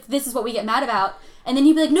if this is what we get mad about, and then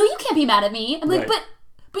he'd be like, no, you can't be mad at me. I'm like, but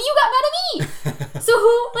you got mad at me. So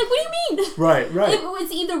who? Like, what do you mean? Right.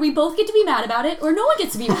 It's either we both get to be mad about it, or no one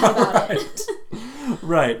gets to be mad about it.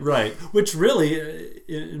 Right. Which really,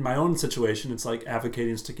 in my own situation, it's like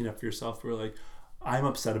advocating, sticking up for yourself. We're like, I'm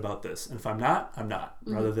upset about this, and if I'm not, I'm not.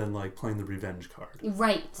 Mm-hmm. Rather than like playing the revenge card.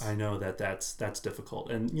 Right. I know that's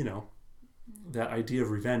difficult, and you know, that idea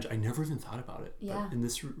of revenge, I never even thought about it. Yeah. But in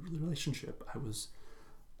this relationship, I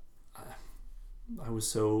was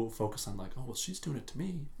so focused on like, oh well, she's doing it to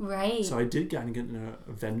me. Right. So I did kind of get in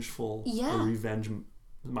a vengeful, a revenge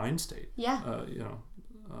mind state. Yeah.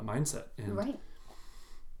 Mindset. And right.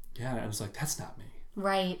 Yeah, I was like, that's not me.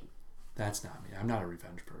 Right. That's not me. I'm not a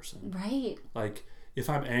revenge person. Right. Like, if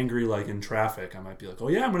I'm angry, like in traffic, I might be like, oh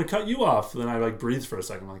yeah, I'm going to cut you off. Then I like breathe for a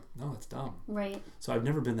second. I'm like, no, that's dumb. Right. So I've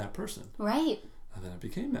never been that person. Right. And then I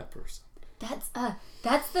became that person. That's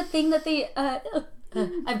the thing that they,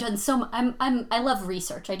 I've done I love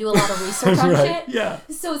research. I do a lot of research on shit. Yeah.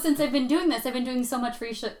 So since I've been doing this, I've been doing so much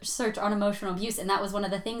research on emotional abuse. And that was one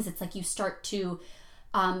of the things. It's like you start to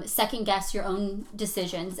second guess your own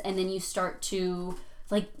decisions. And then you start to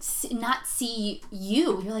like not see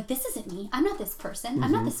you. You're like, this isn't me. I'm not this person. Mm-hmm.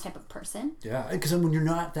 I'm not this type of person. Yeah, because when you're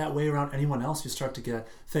not that way around anyone else, you start to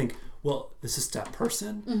think, well, this is that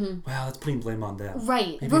person. Mm-hmm. Wow, that's putting blame on them.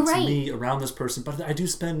 Right. Maybe it's me around this person, but I do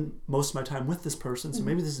spend most of my time with this person, so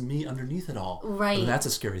maybe this is me underneath it all. Right. And that's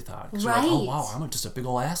a scary thought. Right. You're like, oh wow, I'm just a big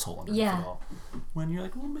old asshole underneath it all. When you're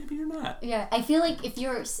like, well, maybe you're not. Yeah, I feel like if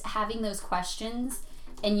you're having those questions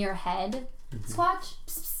in your head, Squatch.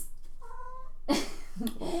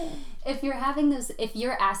 If you're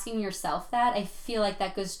asking yourself that, I feel like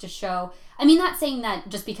that goes to show, I mean, not saying that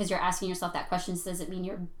just because you're asking yourself that question doesn't mean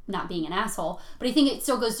you're not being an asshole, but I think it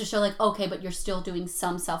still goes to show like, okay, but you're still doing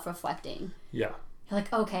some self-reflecting. Yeah. You're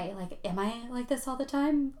like, okay, like, am I like this all the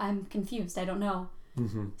time? I'm confused. I don't know.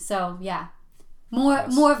 Mm-hmm. So yeah, more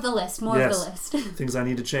of the list, more of the list. Things I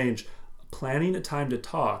need to change. Planning a time to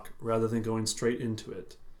talk rather than going straight into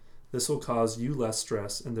it. This will cause you less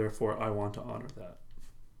stress, and therefore I want to honor that.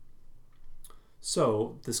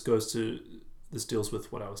 So this deals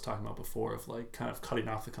with what I was talking about before of like kind of cutting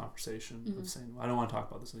off the conversation of saying, I don't want to talk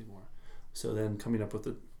about this anymore. So then coming up with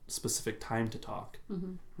a specific time to talk,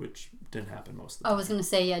 which didn't happen most of the time. I was going to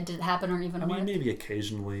say, did it happen or even work? Maybe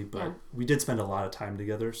occasionally, but we did spend a lot of time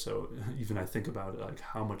together. So even I think about it, like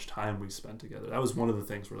how much time we spent together. That was one of the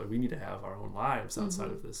things where like we need to have our own lives outside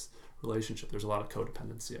of this relationship. There's a lot of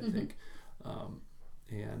codependency, I think.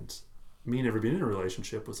 And me never being in a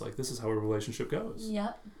relationship was like, this is how a relationship goes.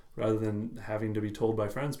 Yep. rather than having to be told by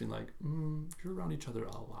friends, being like, you're around each other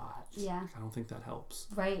a lot. Yeah. I don't think that helps.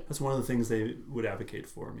 Right. That's one of the things they would advocate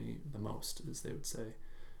for me the most, is they would say,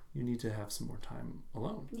 you need to have some more time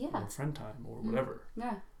alone. Yeah. Or friend time or whatever.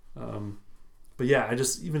 Yeah. But yeah,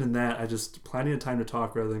 even in that, planning a time to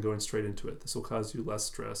talk rather than going straight into it. This will cause you less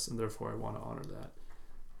stress, and therefore I want to honor that.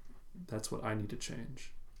 That's what I need to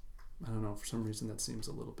change. I don't know, for some reason that seems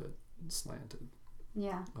a little bit slanted.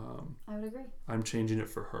 Yeah, I would agree. I'm changing it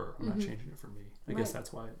for her. I'm not changing it for me. I guess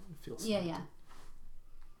that's why it feels slanted. Yeah.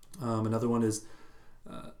 Another one is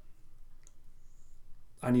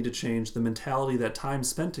I need to change the mentality that time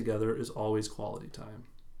spent together is always quality time.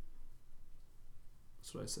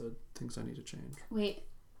 That's what I said. Things I need to change. Wait.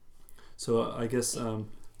 So I guess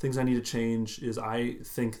things I need to change is I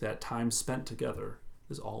think that time spent together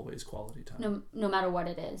is always quality time. No matter what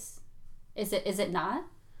it is. Is it not?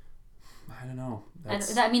 I don't know. I'm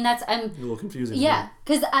a little confusing. Yeah,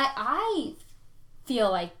 because I feel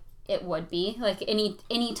like it would be like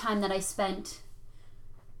any time that I spent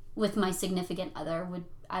with my significant other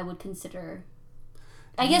I would consider.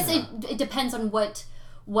 I guess it depends on what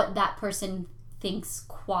that person thinks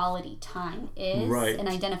quality time is, right. And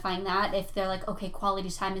identifying that. If they're like, okay, quality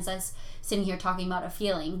time is us sitting here talking about our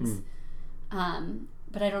feelings,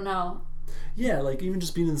 but I don't know. Yeah, like even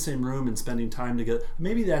just being in the same room and spending time together.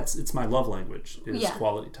 Maybe it's my love language is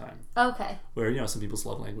quality time. Okay. Where some people's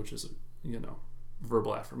love language is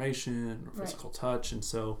verbal affirmation or physical touch, and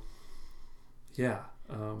so yeah.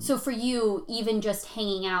 So for you, even just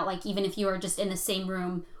hanging out, like even if you are just in the same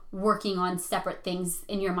room working on separate things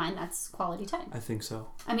in your mind, that's quality time. I think so.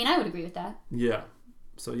 I mean, I would agree with that. Yeah.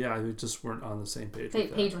 So yeah, we just weren't on the same page.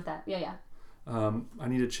 With that. Yeah. I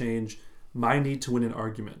need to change my need to win an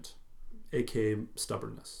argument, aka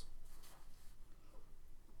stubbornness.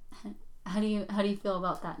 How do you feel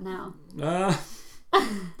about that now?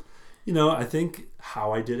 I think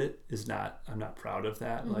how I did it I'm not proud of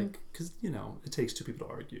that. Like, because it takes two people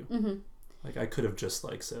to argue. Like I could have just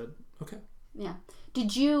said, okay. Yeah.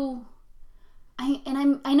 Did you?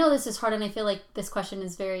 I know this is hard, and I feel like this question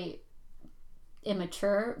is very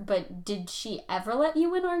immature. But did she ever let you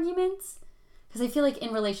win arguments? Because I feel like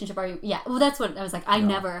in relationship well, that's what I was like. I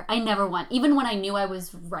never won. Even when I knew I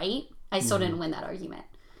was right, I still didn't win that argument.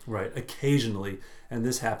 Right. Occasionally, and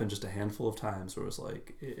this happened just a handful of times, where it was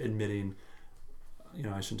like admitting,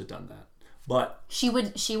 I shouldn't have done that. But she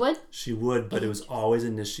would, but it was always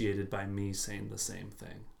initiated by me saying the same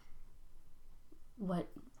thing. What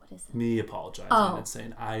is it? Me apologizing and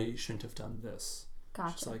saying I shouldn't have done this.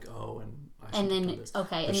 Gotcha. She's like, and I shouldn't have done this.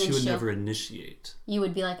 Okay, but and she then would never initiate. You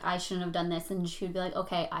would be like, I shouldn't have done this, and she would be like,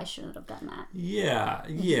 okay, I shouldn't have done that. Yeah,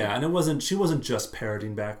 and she wasn't just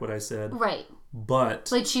parroting back what I said. Right.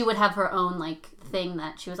 But like she would have her own thing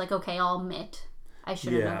that she was like, okay, I'll admit I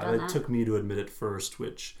shouldn't have done that. Yeah, it took me to admit it first,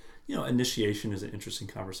 which initiation is an interesting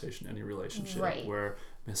conversation in any relationship. Right. Where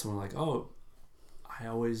someone like, oh, I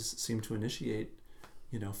always seem to initiate,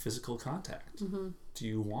 physical contact. Do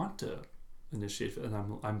you want to initiate? And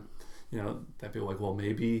I'm that people like, well,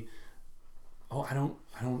 maybe. Oh, I don't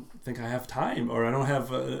think I have time, or I don't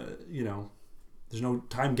have there's no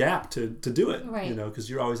time gap to do it, right? Because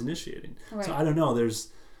you're always initiating. Right. So I don't know. There's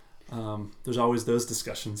always those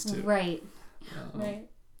discussions too. Right. Right.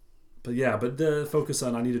 But the focus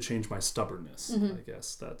on I need to change my stubbornness. I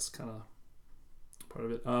guess that's kind of part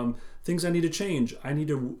of it. Things I need to change.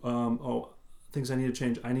 Things I need to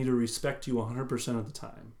change. I need to respect you 100% of the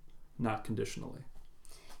time, not conditionally.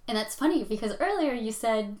 And that's funny because earlier you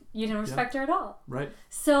said you didn't respect her at all. Right.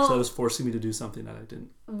 So that was forcing me to do something that I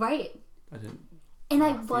didn't. Right. I didn't. And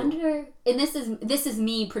I wonder, and this is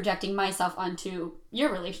me projecting myself onto your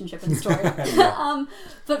relationship and story,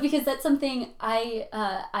 but because that's something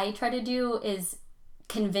I try to do is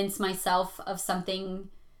convince myself of something,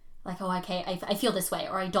 like, oh, okay, I feel this way,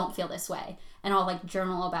 or I don't feel this way, and I'll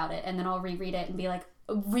journal about it, and then I'll reread it and be like,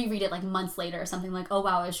 reread it months later or something, like, oh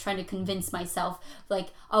wow, I was trying to convince myself,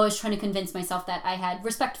 that I had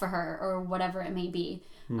respect for her or whatever it may be.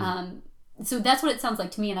 So that's what it sounds like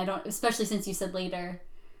to me, and I don't, especially since you said later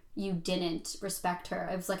you didn't respect her.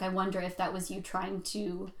 I was like, I wonder if that was you trying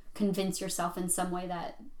to convince yourself in some way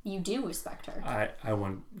that you do respect her.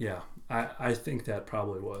 I think that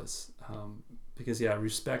probably was because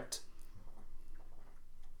respect.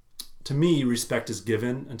 To me, respect is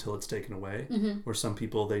given until it's taken away. Where some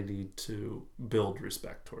people, they need to build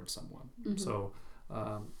respect towards someone. So,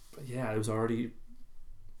 it was already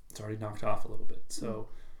knocked off a little bit. So.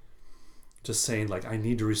 Just saying I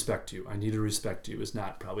need to respect you is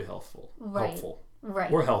not probably helpful. Right. Helpful.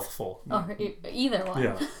 Right. Or healthful. Or either one.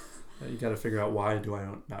 Yeah. You got to figure out why do I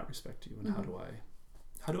not respect you, and how do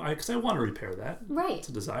how do I, because I want to repair that. Right. It's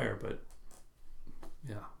a desire, but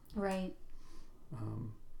yeah. Right.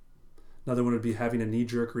 Another one would be having a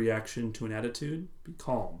knee-jerk reaction to an attitude. Be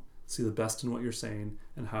calm. See the best in what you're saying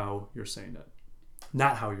and how you're saying it.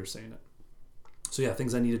 Not how you're saying it. So yeah,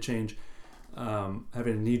 things I need to change. Having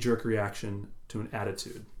a knee-jerk reaction to an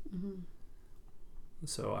attitude.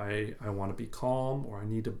 So I want to be calm, or I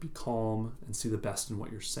need to be calm and see the best in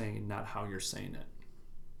what you're saying, not how you're saying it.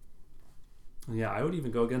 And yeah, I would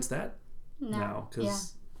even go against that now,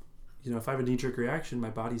 because if I have a knee-jerk reaction, my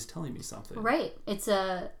body's telling me something. Right. It's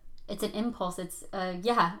an impulse. It's But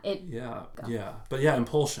yeah,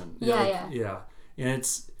 impulsion. Yeah. And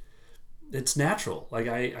it's natural. Like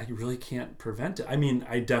I really can't prevent it. I mean,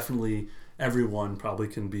 everyone probably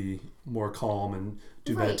can be more calm and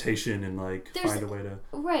do meditation and find a way to.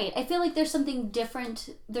 Right. I feel like there's something different.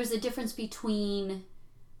 There's a difference between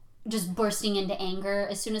just bursting into anger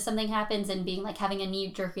as soon as something happens and being having a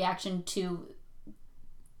knee-jerk reaction to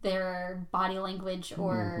their body language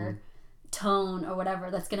or tone or whatever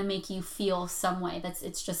that's going to make you feel some way.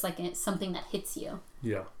 It's just it's something that hits you.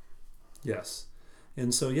 Yeah. Yes.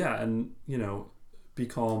 And so be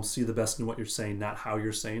calm, see the best in what you're saying, not how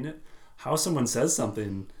you're saying it. How someone says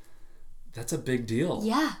something, that's a big deal.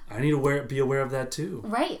 Yeah. I need to be aware of that too.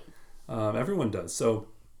 Right. Everyone does. So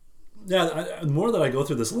the more that I go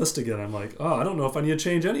through this list again, I'm like, oh, I don't know if I need to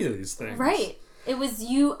change any of these things. Right. It was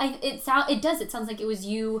you. It sounds like it was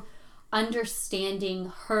you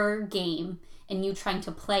understanding her game and you trying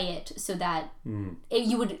to play it so that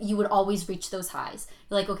you would always reach those highs.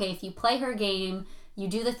 You're like, okay, if you play her game, you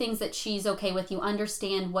do the things that she's okay with, you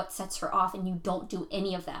understand what sets her off, and you don't do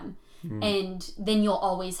any of them, and then you'll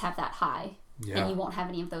always have that high, and you won't have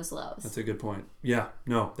any of those lows. That's a good point. Yeah,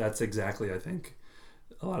 no, that's exactly, I think,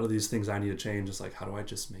 a lot of these things I need to change is how do I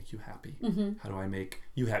just make you happy? How do I make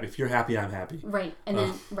you happy? If you're happy, I'm happy. Right, and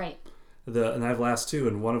then, and I have last two,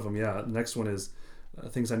 and one of them, the next one is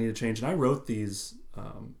things I need to change. And I wrote these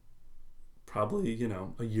probably,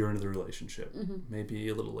 a year into the relationship, maybe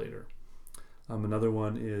a little later. Another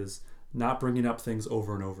one is not bringing up things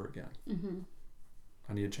over and over again.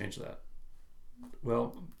 I need to change that.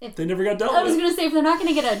 Well, they never got dealt with. I was going to say, if they're not going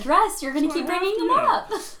to get addressed, you're going to keep bringing them up.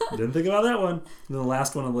 Didn't think about that one. And then the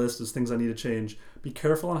last one on the list is things I need to change. Be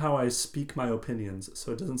careful on how I speak my opinions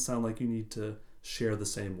so it doesn't sound like you need to share the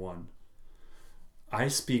same one. I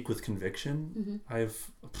speak with conviction.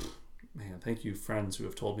 Thank you friends who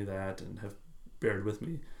have told me that and have bared with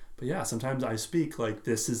me. But yeah, sometimes I speak like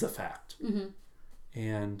this is a fact.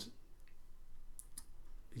 And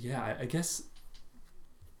yeah, I guess,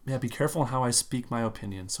 be careful on how I speak my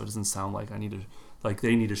opinion so it doesn't sound like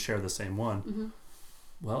they need to share the same one.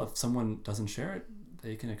 Well, if someone doesn't share it,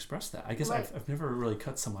 they can express that. I guess I've never really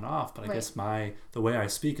cut someone off, but I guess the way I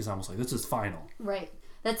speak is almost like this is final. Right.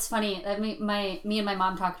 That's funny. Me and my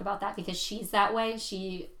mom talked about that because she's that way.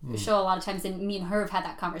 She'll a lot of times, and me and her have had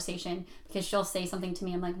that conversation because she'll say something to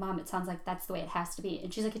me. I'm like, Mom, it sounds like that's the way it has to be.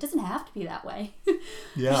 And she's like, it doesn't have to be that way.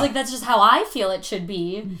 She's like, that's just how I feel it should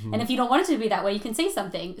be. And if you don't want it to be that way, you can say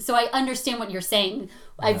something. So I understand what you're saying.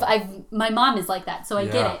 My mom is like that, so I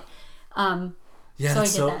get it.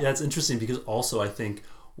 It's interesting because also I think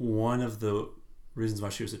one of the reasons why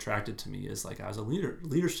she was attracted to me is I was a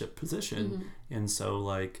leadership position, and so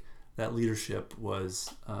that leadership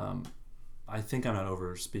was I think I'm not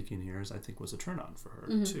over speaking here, I think was a turn on for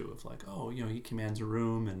her too, of he commands a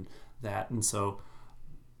room and that, and so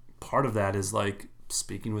part of that is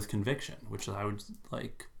speaking with conviction, which I would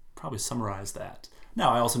probably summarize that.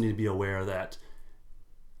 Now I also need to be aware that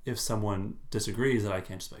if someone disagrees, that I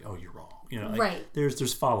can't just be oh, you're wrong,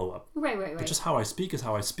 there's follow up, right, but just how I speak is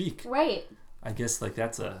how I speak, right. I guess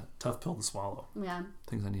that's a tough pill to swallow. Yeah.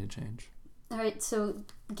 Things I need to change. All right, so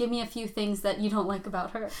give me a few things that you don't like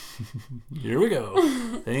about her. Here we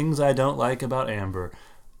go. Things I don't like about Amber.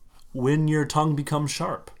 When your tongue becomes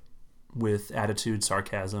sharp with attitude,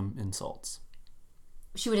 sarcasm, insults.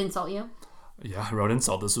 She would insult you? Yeah, I wrote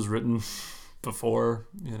insult. This was written before,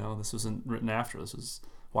 this wasn't written after. This was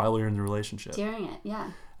while we were in the relationship. During it,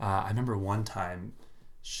 yeah. I remember one time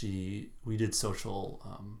we did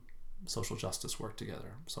social justice work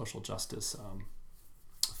together, social justice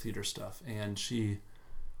theater stuff, and she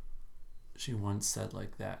once said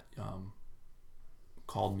that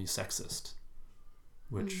called me sexist,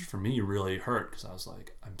 which for me really hurt because I was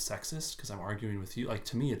like, I'm sexist because I'm arguing with you.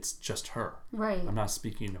 To me it's just her, right? I'm not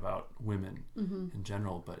speaking about women in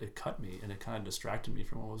general, but it cut me and it kind of distracted me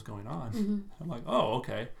from what was going on. I'm like, oh,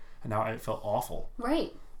 okay. And now I felt awful,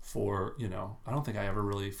 right? For I don't think I ever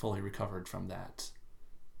really fully recovered from that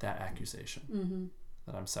accusation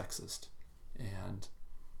that I'm sexist. And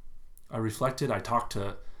I reflected. I talked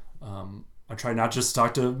to, I tried not just to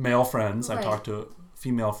talk to male friends. I talked to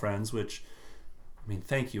female friends, which, I mean,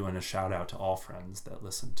 thank you and a shout out to all friends that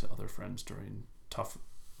listen to other friends during tough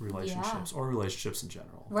relationships or relationships in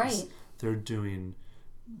general. Right.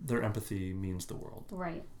 Their empathy means the world.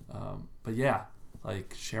 Right. But yeah,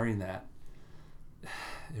 like sharing that,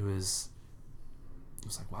 it was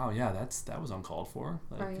like, wow, yeah, that was uncalled for.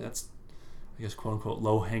 Like that's, I guess, quote unquote,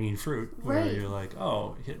 low hanging fruit, where you're like,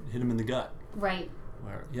 oh, hit him in the gut. Right.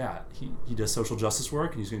 Where he does social justice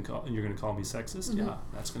work, and you're gonna call me sexist. Mm-hmm. Yeah,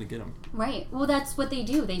 that's gonna get him. Right. Well, that's what they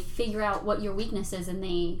do. They figure out what your weakness is, and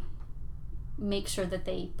they make sure that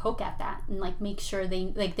they poke at that, and like make sure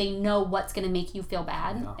they know what's gonna make you feel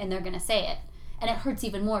bad, and they're gonna say it, and it hurts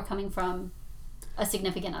even more coming from a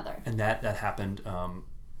significant other. And that happened.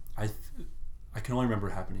 I can only remember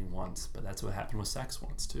it happening once, but that's what happened with sex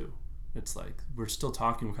once too. It's like we're still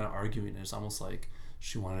talking, we're kind of arguing. It's almost like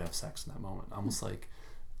she wanted to have sex in that moment, almost like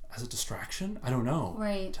as a distraction. I don't know,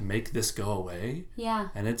 right? To make this go away. Yeah.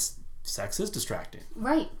 And sex is distracting,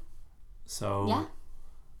 right? So,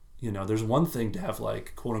 there's one thing to have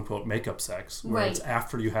like quote unquote makeup sex, where it's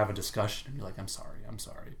after you have a discussion and you're like, I'm sorry,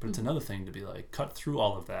 but it's another thing to be like cut through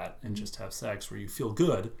all of that and just have sex where you feel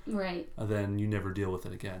good, right? And then you never deal with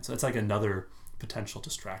it again. So it's like another potential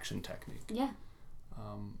distraction technique. Yeah.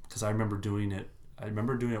 Because I remember doing it.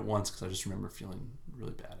 Once because I just remember feeling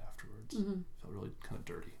really bad afterwards. Mm-hmm. Felt really kind of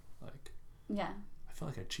dirty. Like, yeah. I feel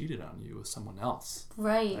like I cheated on you with someone else.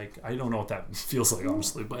 Right. Like, I don't know what that feels like,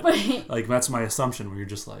 honestly, but like that's my assumption, where you're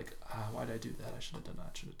just like, why did I do that? I should have done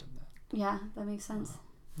that. Yeah, that makes sense.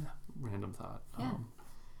 Random thought. Yeah.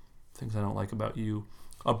 Things I don't like about you.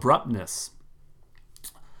 Abruptness.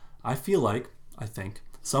 I think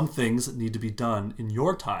some things need to be done in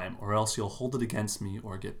your time, or else you'll hold it against me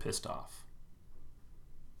or get pissed off.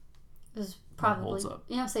 Is probably,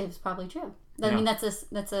 say it's probably true. I mean, that's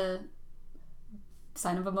a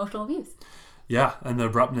sign of emotional abuse. Yeah, and the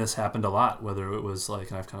abruptness happened a lot, whether it was like,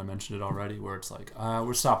 and I've kind of mentioned it already, where it's like,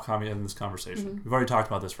 we're having this conversation. Mm-hmm. We've already talked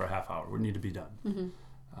about this for a half hour. We need to be done. Mm-hmm.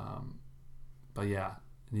 But yeah,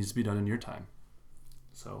 it needs to be done in your time.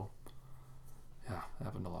 So, yeah, it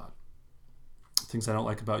happened a lot. Things I don't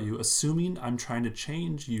like about you: assuming I'm trying to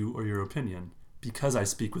change you or your opinion because I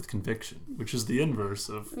speak with conviction, which is the inverse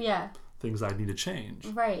of things I need to change.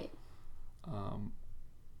 Right. I'm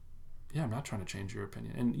not trying to change your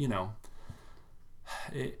opinion. And,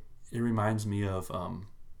 it reminds me of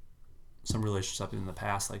some relationships in the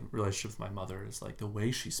past, like relationship with my mother, is like the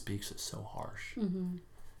way she speaks is so harsh. Mm-hmm.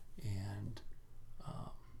 And,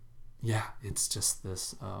 it's just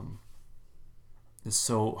this... it's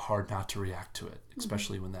so hard not to react to it,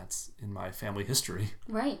 especially when that's in my family history.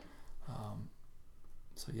 Right.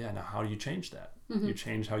 Now how do you change that? Mm-hmm. You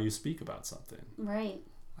change how you speak about something. Right.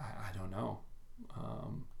 I don't know.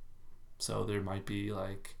 So there might be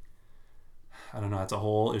like, I don't know, it's a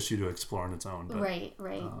whole issue to explore on its own. But, right.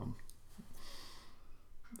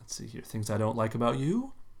 Let's see here. Things I don't like about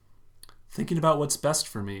you. Thinking about what's best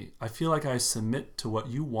for me. I feel like I submit to what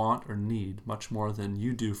you want or need much more than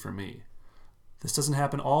you do for me. This doesn't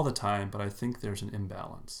happen all the time, but I think there's an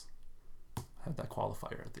imbalance. I had that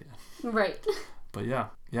qualifier at the end. Right. But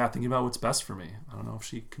thinking about what's best for me. I don't know if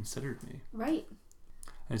she considered me. Right.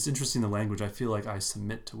 And it's interesting, the language. I feel like I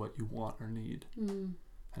submit to what you want or need. Mm.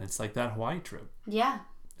 And it's like that Hawaii trip. Yeah.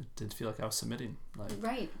 It did feel like I was submitting. Like,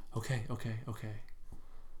 right. Okay.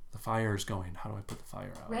 The fire is going. How do I put the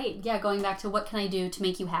fire out? Right. Yeah, going back to what can I do to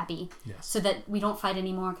make you happy? Yes. So that we don't fight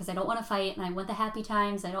anymore, because I don't want to fight, and I want the happy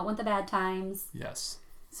times. I don't want the bad times. Yes.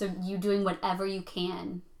 So you doing whatever you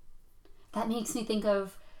can. That makes me think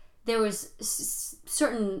of, there was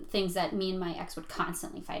certain things that me and my ex would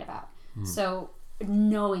constantly fight about. So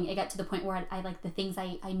knowing, it got to the point where I like the things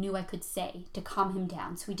I knew I could say to calm him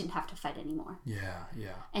down so we didn't have to fight anymore. Yeah.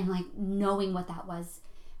 And like knowing what that was,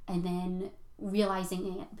 and then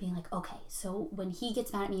realizing it, being like, okay, so when he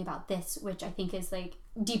gets mad at me about this, which I think is like,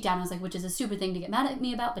 deep down I was like, which is a stupid thing to get mad at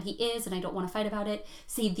me about, but he is, and I don't want to fight about it,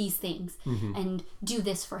 say these things, and do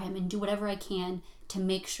this for him, and do whatever I can to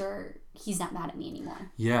make sure he's not mad at me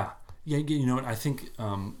anymore. Yeah, you know what, I think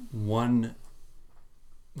one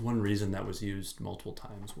reason that was used multiple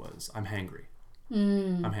times was, I'm hangry.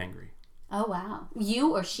 I'm hangry. Oh, wow.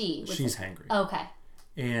 You or she? She's hangry. Okay.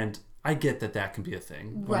 And I get that can be a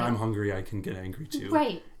thing. When I'm hungry, I can get angry too.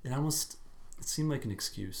 Right. It seemed like an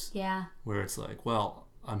excuse. Yeah. Where it's like, well,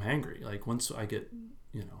 I'm hangry. Like, once I get,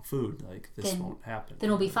 food, like, this won't happen. Then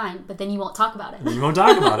it'll be fine, but then you won't talk about it. You won't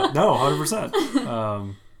talk about it. No,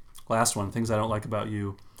 100%. Last one, things I don't like about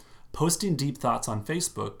you. Posting deep thoughts on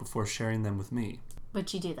Facebook before sharing them with me. Would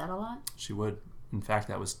she do that a lot? She would. in fact,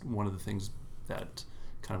 that was one of the things that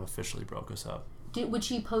kind of officially broke us up. Would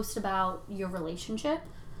she post about your relationship?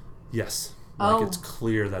 Yes. Like, it's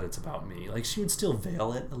clear that it's about me. Like, she would still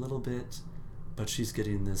veil it a little bit, but she's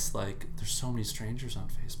getting this, like, there's so many strangers on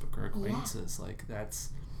Facebook or acquaintances. Yeah. Like,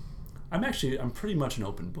 I'm pretty much an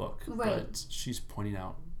open book. Right. But she's pointing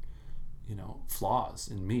out, flaws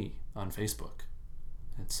in me on Facebook.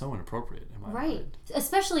 It's so inappropriate in my mind.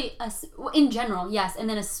 Especially in general, yes. And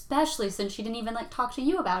then especially since she didn't even, like, talk to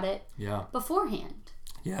you about it beforehand.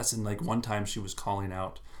 Yes, and, like, one time she was calling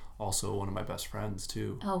out also one of my best friends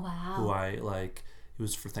too. Oh, wow. Who it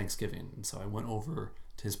was for Thanksgiving. And so I went over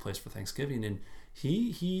to his place for Thanksgiving, and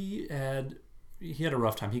he had a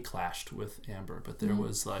rough time. He clashed with Amber, but there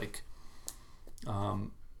was like,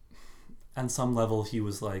 on some level he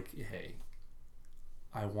was like, hey,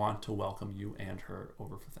 I want to welcome you and her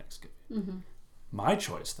over for Thanksgiving. Mm-hmm. My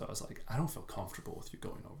choice though, I was like, I don't feel comfortable with you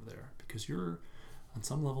going over there because you're on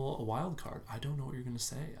some level a wild card. I don't know what you're going to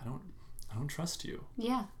say. I don't trust you.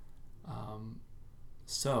 Yeah.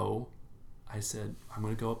 So I said, I'm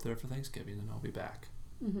going to go up there for Thanksgiving and I'll be back.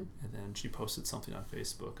 Mm-hmm. And then she posted something on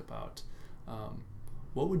Facebook about,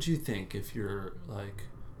 what would you think if your like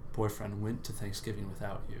boyfriend went to Thanksgiving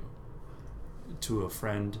without you to a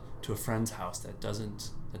friend's house that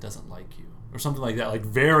doesn't like you, or something like that, like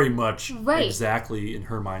very much exactly in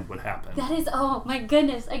her mind what happened. That is, oh my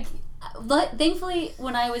goodness. Thankfully,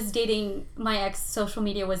 when I was dating my ex, social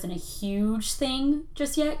media wasn't a huge thing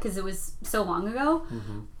just yet because it was so long ago.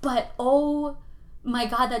 Mm-hmm. But oh my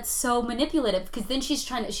God, that's so manipulative because then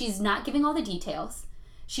she's not giving all the details.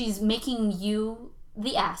 She's making you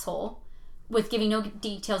the asshole with giving no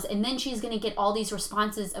details, and then she's going to get all these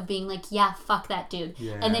responses of being like, yeah, fuck that dude.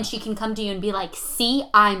 Yeah. And then she can come to you and be like, see,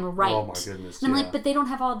 I'm right. Oh my goodness. And I'm like, but they don't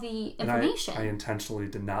have all the information. And I intentionally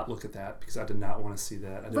did not look at that because I did not want to see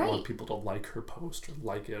that. I didn't want people to like her post or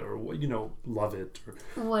like it or, love it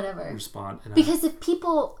or whatever. Respond. And because if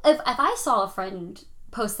I saw a friend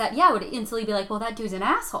post that, I would instantly be like, well, that dude's an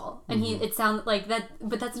asshole. And it sounded like that,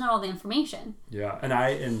 but that's not all the information. Yeah.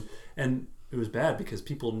 And it was bad because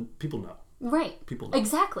people know. Right. People know.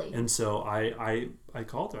 Exactly. And so I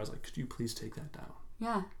called her. I was like, could you please take that down?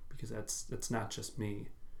 Yeah. Because that's not just me.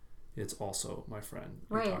 It's also my friend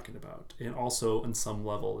you're talking about. And also, on some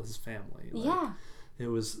level, his family. It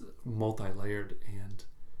was multi-layered, and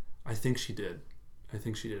I think she did.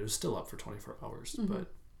 It was still up for 24 hours, but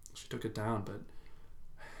she took it down. But,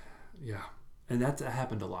 yeah. And that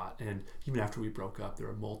happened a lot. And even after we broke up, there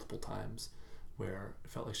were multiple times where it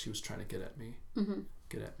felt like she was trying to get at me.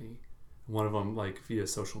 One of them, like, via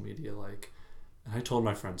social media, like, and I told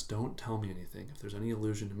my friends, don't tell me anything if there's any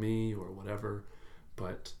allusion to me or whatever,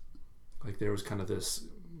 but, like, there was kind of this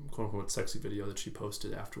quote-unquote sexy video that she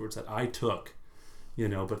posted afterwards that I took,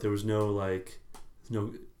 but there was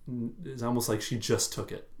it's almost like she just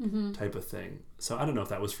took it type of thing. So I don't know if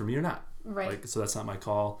that was for me or not. Right. Like, so that's not my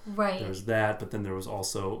call. Right. There's that, but then there was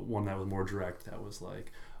also one that was more direct that was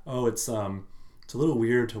like, oh, it's a little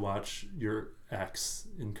weird to watch your ex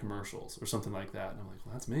in commercials or something like that. And I'm like,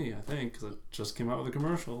 well, that's me, I think, because I just came out with a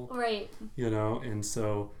commercial. Right. And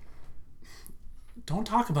so don't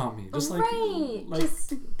talk about me. Just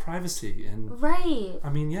privacy. And I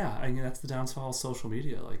mean, that's the downfall of social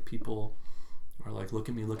media. Like, people are like, look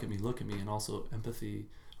at me, and also empathy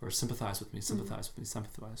or sympathize with me.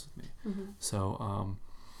 Mm-hmm. So,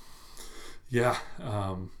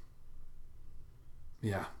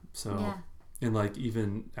 So, and like,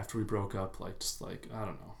 even after we broke up, like, just like, I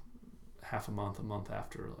don't know, a month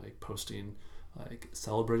after, like, posting, like,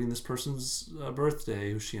 celebrating this person's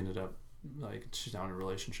birthday, who she ended up, like, she's now in a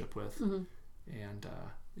relationship with. Mm-hmm. And,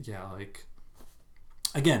 like,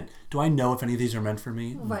 again, do I know if any of these are meant for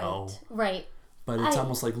me? Right. No. Right. But it's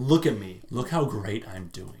almost like, look at me. Look how great I'm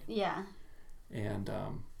doing. Yeah. And,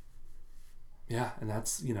 and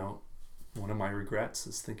that's, one of my regrets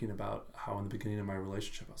is thinking about how in the beginning of my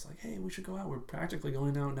relationship I was like, hey, we should go out. We're practically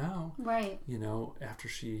going out now. Right. After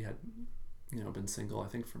she had, been single, I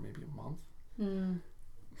think, for maybe a month. Mm.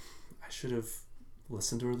 I should have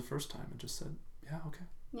listened to her the first time and just said, yeah, okay.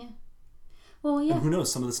 Yeah. Well, yeah. And who knows,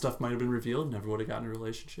 some of the stuff might have been revealed, never would have gotten a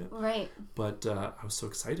relationship. Right. But I was so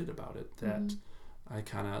excited about it that I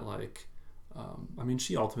kind of like,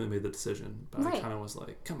 she ultimately made the decision, but I kind of was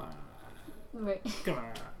like, come on. Right. Come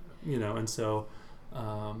on. And so,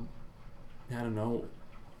 I don't know,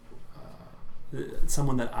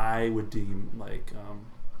 someone that I would deem like,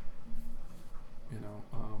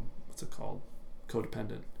 what's it called?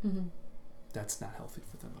 Codependent. Mm-hmm. That's not healthy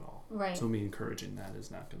for them at all. Right. So me encouraging that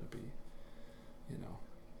is not going to be,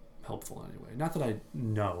 helpful anyway. Not that I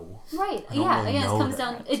know. Right. I don't Yeah. really Again, know it comes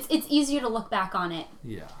that. down. It's easier to look back on it.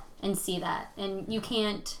 Yeah. And see that, and you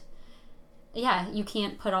can't. Yeah, you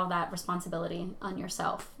can't put all that responsibility on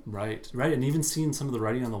yourself. Right. And even seeing some of the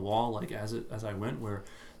writing on the wall, like as I went, where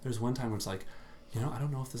there's one time where it's like, I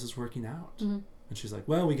don't know if this is working out, and she's like,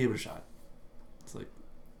 well, we gave it a shot. It's like,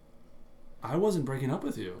 I wasn't breaking up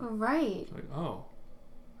with you. Right. It's like, oh,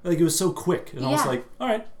 like it was so quick, and I was like, all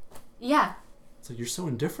right. Yeah. It's like, you're so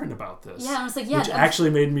indifferent about this. Yeah, I was like, which actually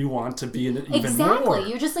made me want to be in it even more. Exactly.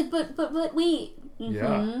 You're just like, but wait. Mm-hmm.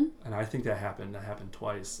 Yeah. And I think that happened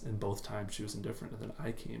twice, and both times she was indifferent, and then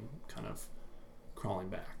I came kind of crawling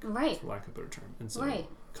back. Right. For lack of a better term. And so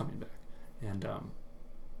coming back. And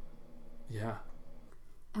yeah.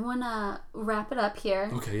 I want to wrap it up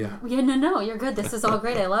here. Okay, yeah. Yeah, no, you're good. This is all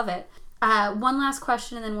great. I love it. One last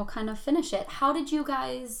question, and then we'll kind of finish it. How did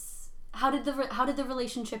the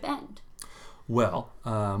relationship end? Well,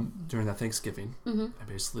 during that Thanksgiving, I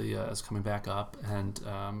basically was coming back up, and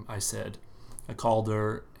I called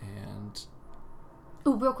her, and...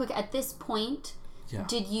 Oh, real quick, at this point,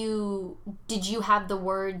 did you have the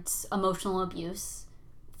words emotional abuse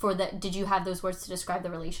for the... Did you have those words to describe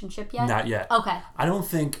the relationship yet? Not yet. Okay. I don't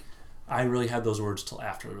think I really had those words till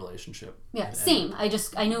after the relationship. Yeah, same. I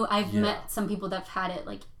know I've met some people that've had it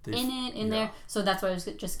in there, so that's why I was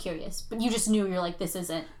just curious. But you just knew, you're like, this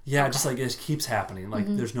isn't... Yeah, just like it keeps happening. Like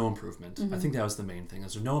there's no improvement. I think that was the main thing.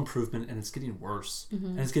 Is there's no improvement, and it's getting worse,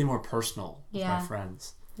 and it's getting more personal with my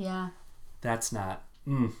friends. Yeah. That's not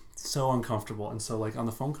so uncomfortable. And so like on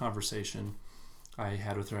the phone conversation I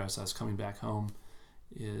had with her as I was coming back home,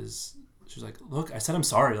 she's like, look, I said I'm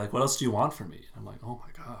sorry. Like, what else do you want from me? And I'm like, oh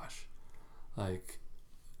my gosh, like,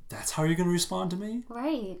 that's how you're going to respond to me?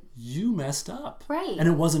 Right. You messed up. Right. And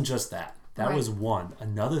it wasn't just that. That was one.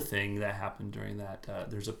 Another thing that happened during that,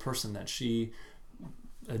 there's a person that she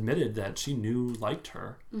admitted that she knew liked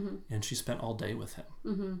her, and she spent all day with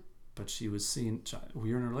him. But we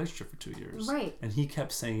were in a relationship for 2 years. Right. And he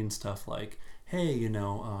kept saying stuff like, hey,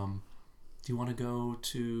 do you want to go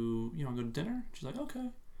to dinner? She's like, okay.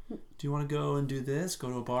 Do you want to go and do this? Go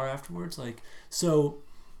to a bar afterwards? Like, so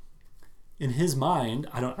in his mind,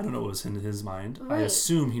 I don't know what was in his mind. Right. I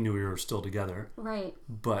assume he knew we were still together. Right.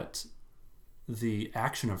 But the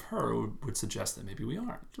action of her would suggest that maybe we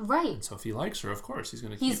aren't. Right. And so if he likes her, of course, he's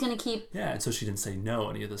going to keep... Yeah, and so she didn't say no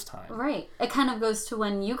any of this time. Right. It kind of goes to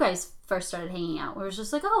when you guys first started hanging out, where it was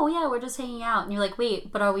just like, oh, yeah, we're just hanging out. And you're like,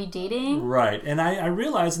 wait, but are we dating? Right. And I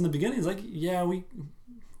realized in the beginning, it's like, yeah,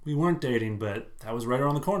 we weren't dating, but that was right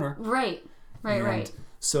around the corner. Right. Right.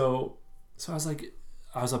 So I was like,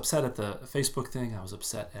 I was upset at the Facebook thing. I was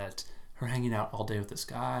upset at her hanging out all day with this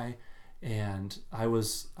guy. And I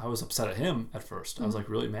was upset at him at first. I was like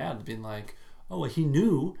really mad, being like, oh, well, he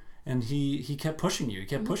knew, and he kept pushing you. He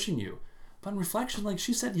kept pushing you. But in reflection, like,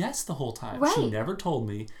 she said yes the whole time. Right. She never told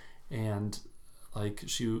me. And like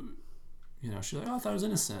she's like, oh, I thought I was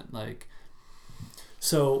innocent. Like,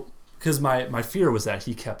 so because my fear was that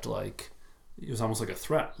he kept, like, it was almost like a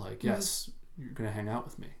threat. Like, yes, you're gonna hang out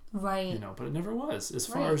with me. Right. But it never was, as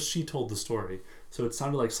far as she told the story. So it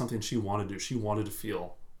sounded like something she wanted to do. She wanted to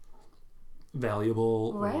feel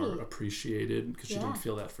valuable or appreciated, because she didn't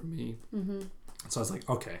feel that from me. So I was like,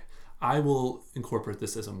 okay, I will incorporate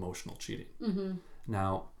this as emotional cheating.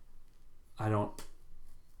 Now, I don't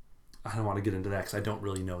want to get into that because I don't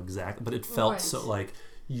really know exactly, but it felt so like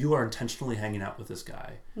you are intentionally hanging out with this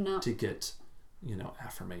guy to get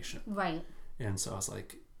affirmation. Right. And so I was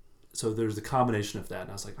like, so there's a combination of that, and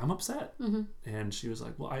I was like, I'm upset. And she was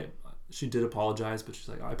like, well, she did apologize, but she's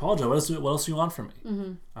like, I apologize. What else do you want from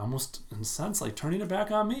me? Almost, in a sense, like turning it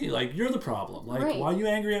back on me. Like, you're the problem. Like, why are you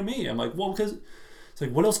angry at me? I'm like, well, because it's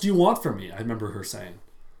like, what else do you want from me? I remember her saying.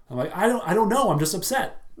 I'm like, I don't know. I'm just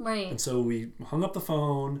upset. Right. And so we hung up the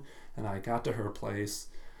phone, and I got to her place,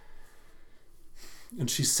 and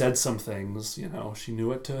she said some things. She knew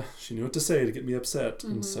what to say to get me upset,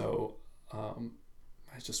 and so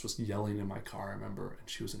I just was yelling in my car. I remember, and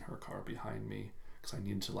she was in her car behind me, because I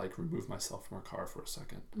needed to like remove myself from her car for a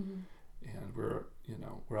second. And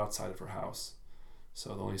we're outside of her house,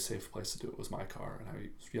 so the only safe place to do it was my car, and I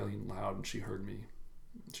was yelling loud, and she heard me.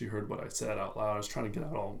 She heard what I said out loud. I was trying to get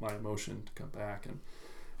out all my emotion to come back, and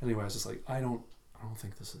anyway, I was just like, I don't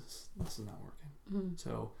think this is not working.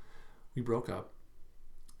 So we broke up,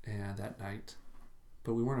 and that night,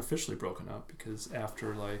 but we weren't officially broken up, because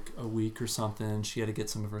after like a week or something, she had to get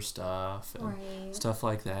some of her stuff and stuff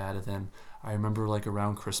like that. And then I remember, like,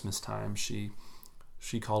 around Christmas time, she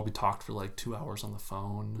called. We talked for like 2 hours on the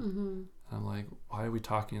phone. And I'm like, why are we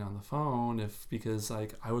talking on the phone? Because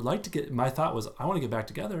like, I would like to my thought was, I want to get back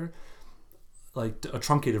together. like a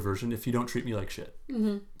truncated version, if you don't treat me like shit.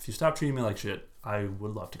 Mm-hmm. If you stop treating me like shit, I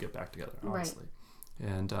would love to get back together, honestly. Right.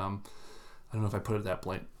 And I don't know if I put it that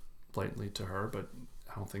blatantly to her, but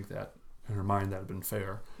I don't think that in her mind that would have been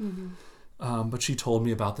fair. Mm-hmm. But she told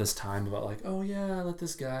me about this time about like, oh yeah, I let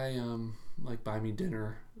this guy like buy me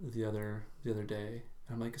dinner the other day.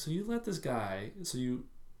 And I'm like, so you let this guy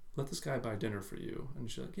buy dinner for you? And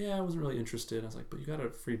she's like, yeah, I wasn't really interested. I was like, but you got a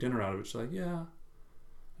free dinner out of it. She's like, yeah.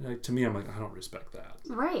 And like, to me, I'm like, I don't respect that.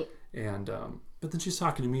 Right. And but then she's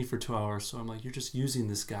talking to me for 2 hours, so I'm like, you're just using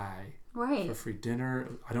this guy for free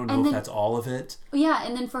dinner. I don't know if that's all of it. Yeah,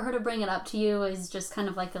 and then for her to bring it up to you is just kind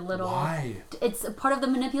of like a little... Why? It's a part of the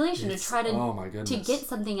manipulation to try to, oh my goodness, to get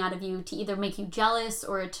something out of you, to either make you jealous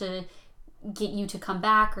or to get you to come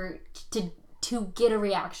back or to get a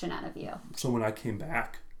reaction out of you. So when I came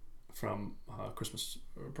back from Christmas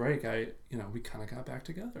break, we kind of got back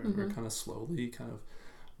together. Mm-hmm. We were kind of slowly kind of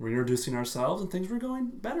reintroducing ourselves, and things were going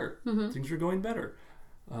better. Mm-hmm. Things were going better.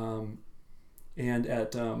 But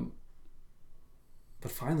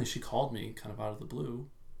finally she called me kind of out of the blue,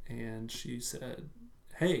 and she said,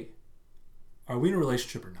 hey, are we in a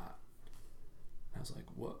relationship or not? And I was like,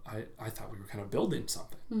 well, I thought we were kind of building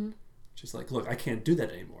something. Mm-hmm. She's like, look, I can't do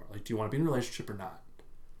that anymore. Like, do you want to be in a relationship or not?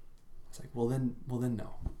 I was like, well then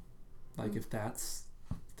no. Like, if that's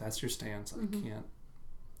your stance, I can't.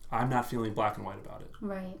 I'm not feeling black and white about it.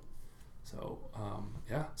 Right. So,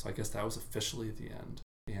 so I guess that was officially the end.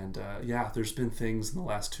 And, there's been things in the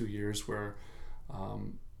last 2 years where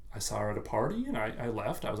I saw her at a party, and I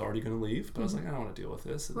left. I was already going to leave, but I was like, I don't want to deal with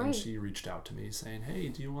this. And then she reached out to me saying, hey,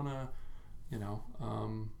 do you want to,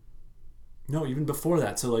 no, even before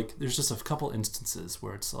that. So, like, there's just a couple instances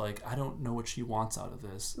where it's like, I don't know what she wants out of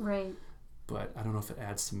this. Right. But I don't know if it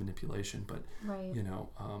adds to manipulation. But,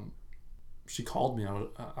 she called me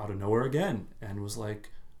out of nowhere again and was like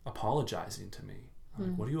apologizing to me. I'm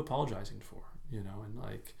like, what are you apologizing for? And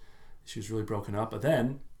like, she was really broken up. But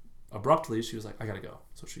then abruptly she was like, I gotta go.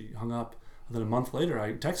 So she hung up. And then a month later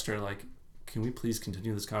I texted her like, can we please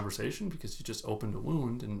continue this conversation, because you just opened a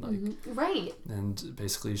wound? And like, right. And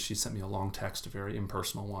basically she sent me a long text, a very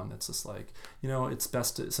impersonal one that's just like, it's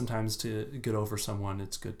best sometimes to get over someone.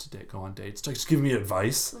 It's good to go on dates. Just giving me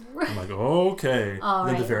advice. Right. I'm like, okay. And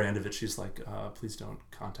then at the very end of it, she's like, please don't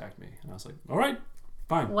contact me. And I was like, all right,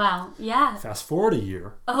 fine. Wow. Yeah. Fast forward a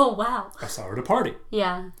year. Oh, wow. I saw her at a party.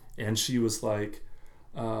 Yeah. And she was like,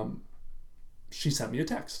 she sent me a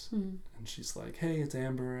text. Mm-hmm. And she's like, hey, it's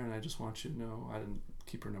Amber, and I just want you to know, I didn't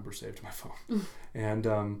keep her number saved to my phone.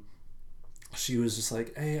 And she was just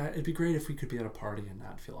like, hey, it'd be great if we could be at a party and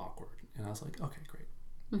not feel awkward. And I was like, okay, great.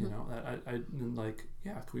 And like,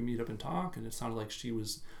 yeah, can we meet up and talk? And it sounded like she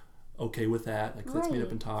was okay with that. Like, let's meet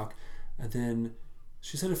up and talk. And then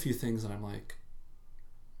she said a few things, and I'm like,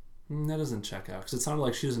 that doesn't check out. Because it sounded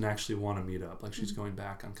like she doesn't actually want to meet up. Like, she's going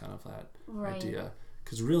back on kind of that idea.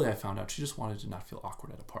 Because really, I found out she just wanted to not feel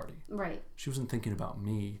awkward at a party. Right. She wasn't thinking about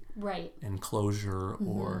me. Right. And closure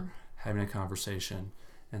or having a conversation.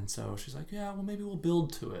 And so she's like, yeah, well, maybe we'll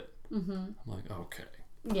build to it. Mm-hmm. I'm like, okay.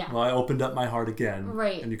 Yeah. Well, I opened up my heart again.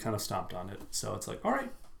 Right. And you kind of stomped on it. So it's like, all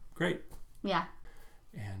right, great. Yeah.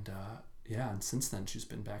 And and since then, she's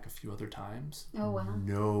been back a few other times. Oh, wow.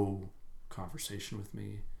 No conversation with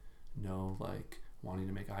me. No, like, wanting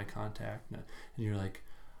to make eye contact. No. And you're like,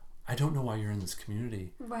 I don't know why you're in this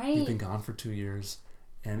community. Right. You've been gone for 2 years.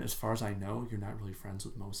 And as far as I know, you're not really friends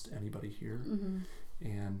with most anybody here. Mm-hmm.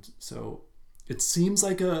 And so it seems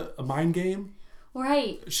like a mind game.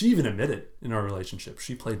 Right. She even admitted in our relationship.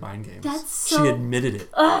 She played mind games. She admitted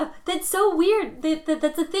it. That's so weird.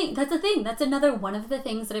 That's a thing. That's another one of the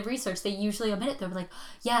things that I've researched. They usually admit it. They're like,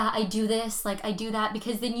 yeah, I do this. Like, I do that.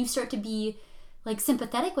 Because then you start to be, like,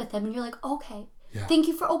 sympathetic with them. And you're like, okay, thank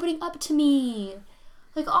you for opening up to me.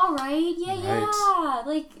 Like, all right, yeah.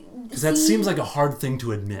 Like, because that seems like a hard thing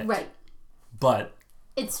to admit. Right. But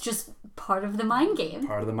it's just part of the mind game.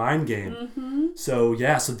 Mm-hmm. So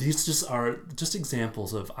these just are just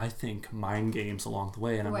examples of, I think, mind games along the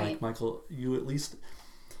way. And I'm like, Michael, you at least...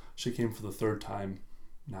 She came for the third time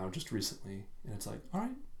now, just recently. And it's like, all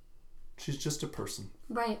right, she's just a person.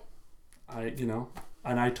 Right.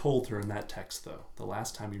 And I told her in that text, though, the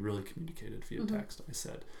last time we really communicated via text, I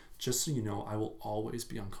said, just so you know, I will always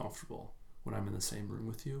be uncomfortable when I'm in the same room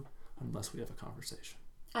with you unless we have a conversation.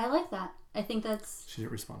 I like that. I think that's... She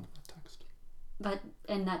didn't respond to that text.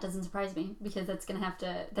 And that doesn't surprise me, because that's going to have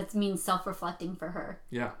to... That means self-reflecting for her.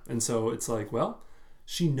 Yeah. And so it's like, well,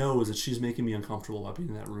 she knows that she's making me uncomfortable by being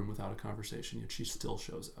in that room without a conversation, yet she still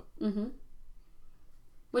shows up. Mm-hmm.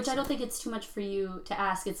 Which I don't think it's too much for you to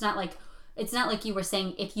ask. It's not like you were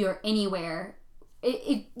saying, if you're anywhere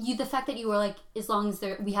the fact that you were like, as long as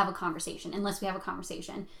we have a conversation, unless we have a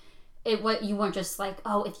conversation, you weren't just like,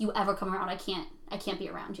 oh, if you ever come around, I can't be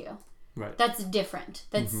around you. Right. That's different.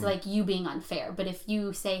 That's like you being unfair. But if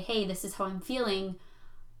you say, hey, this is how I'm feeling,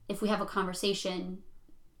 if we have a conversation,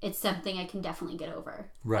 it's something I can definitely get over.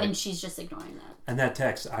 Right. And she's just ignoring that. And that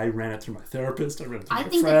text, I ran it through my therapist, I ran it through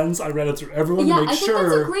my friends, I ran it through everyone to make sure. I think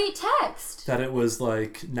that's a great text. That it was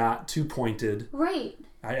like not too pointed. Right.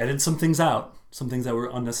 I edited some things out, some things that were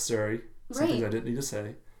unnecessary, some right. things I didn't need to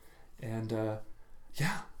say. And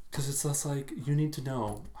because it's less like, you need to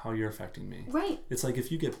know how you're affecting me. Right. It's like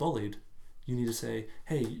if you get bullied, you need to say,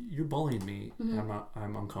 hey, you're bullying me, and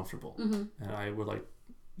I'm uncomfortable. And I would like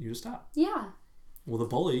you to stop. Yeah. Well, the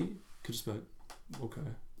bully could just be like, okay.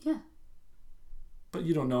 Yeah. But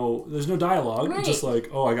you don't know, there's no dialogue. Right. It's just like,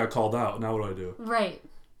 oh, I got called out. Now what do I do? Right.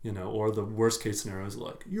 You know, or the worst case scenario is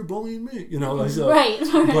like, you're bullying me. You know, like, right.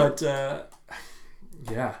 But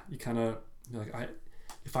yeah, you kind of like,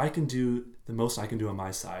 if I can do the most I can do on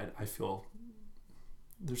my side, I feel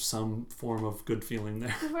there's some form of good feeling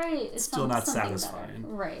there. Right. It's still not satisfying.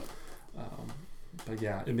 Better. Right. But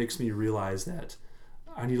yeah, it makes me realize that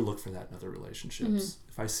I need to look for that in other relationships.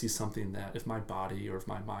 If I see something that, if my body or if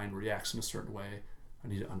my mind reacts in a certain way, I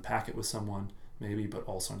need to unpack it with someone, maybe, but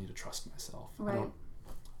also I need to trust myself. Right.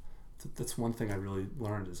 That's one thing I really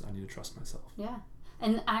learned is I need to trust myself. Yeah.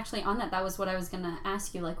 And actually on that was what I was going to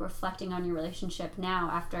ask you, like reflecting on your relationship now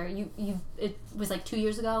after it was like 2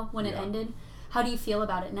 years ago when it ended. How do you feel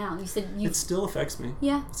about it now? You said it still affects me.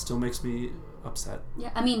 Yeah. It still makes me upset.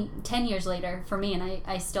 Yeah. I mean, 10 years later for me, and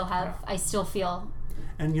I still have, I still feel.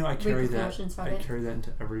 And I carry that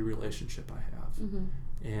into every relationship I have.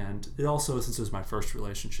 And it also, since it was my first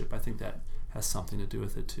relationship, I think that has something to do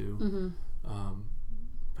with it too.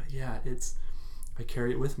 But yeah, I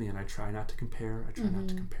carry it with me, and I try not to compare. I try not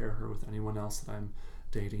to compare her with anyone else that I'm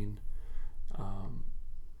dating.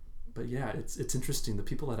 But yeah, it's interesting. The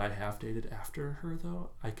people that I have dated after her,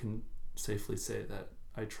 though, I can safely say that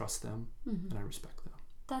I trust them and I respect them.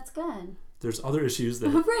 That's good. There's other issues that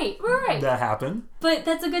that happen. But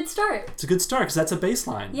that's a good start. It's a good start because that's a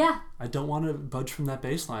baseline. Yeah. I don't want to budge from that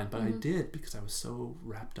baseline, but I did because I was so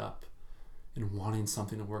wrapped up in wanting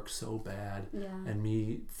something to work so bad, and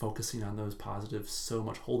me focusing on those positives so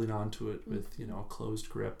much, holding on to it with a closed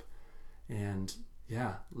grip, and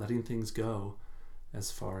letting things go as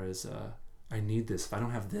far as I need this. If I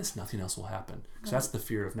don't have this, nothing else will happen. Because that's the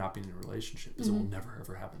fear of not being in a relationship, is it will never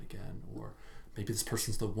ever happen again, or maybe this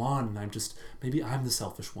person's the one, and maybe I'm the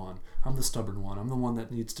selfish one. I'm the stubborn one. I'm the one that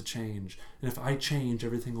needs to change. And if I change,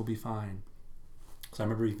 everything will be fine. So I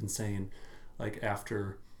remember even saying, like,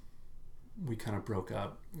 after we kind of broke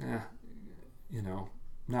up,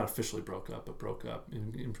 not officially broke up, but broke up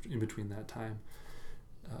in between that time,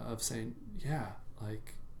 of saying,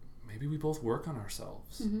 like, maybe we both work on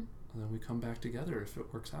ourselves. And then we come back together if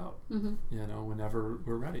it works out, whenever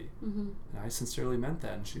we're ready. And I sincerely meant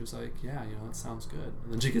that. And she was like, that sounds good.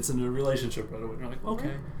 And then she gets into a relationship right away. And you're like,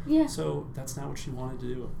 okay. Yeah. So that's not what she wanted to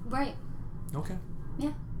do. Right. Okay.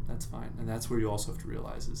 Yeah. That's fine. And that's where you also have to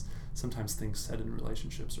realize is sometimes things said in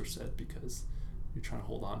relationships are said because you're trying to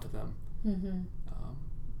hold on to them. And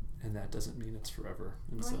that doesn't mean it's forever.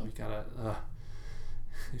 And so you gotta...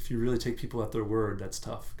 if you really take people at their word, that's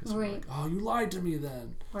tough because you're like, oh, you lied to me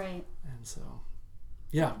then. Right. And so,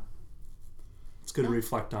 it's good to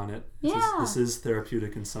reflect on it. This is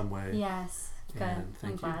therapeutic in some way. Yes. Good.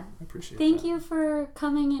 I'm glad. I appreciate it. Thank you for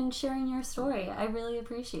coming and sharing your story. I really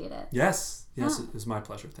appreciate it. Yes. It was my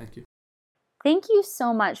pleasure. Thank you. Thank you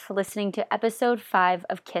so much for listening to episode 5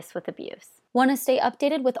 of Kiss with Abuse. Want to stay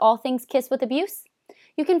updated with all things Kiss with Abuse?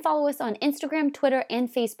 You can follow us on Instagram, Twitter,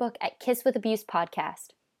 and Facebook at Kiss with Abuse Podcast.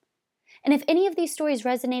 And if any of these stories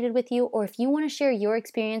resonated with you, or if you want to share your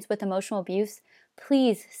experience with emotional abuse,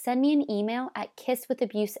 please send me an email at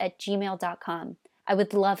kisswithabuse@gmail.com. I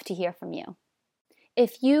would love to hear from you.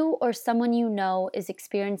 If you or someone you know is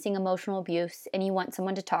experiencing emotional abuse and you want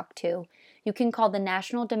someone to talk to, you can call the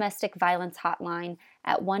National Domestic Violence Hotline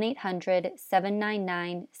at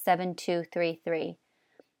 1-800-799-7233.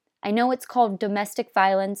 I know it's called domestic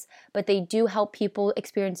violence, but they do help people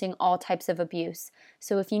experiencing all types of abuse.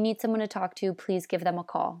 So if you need someone to talk to, please give them a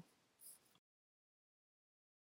call.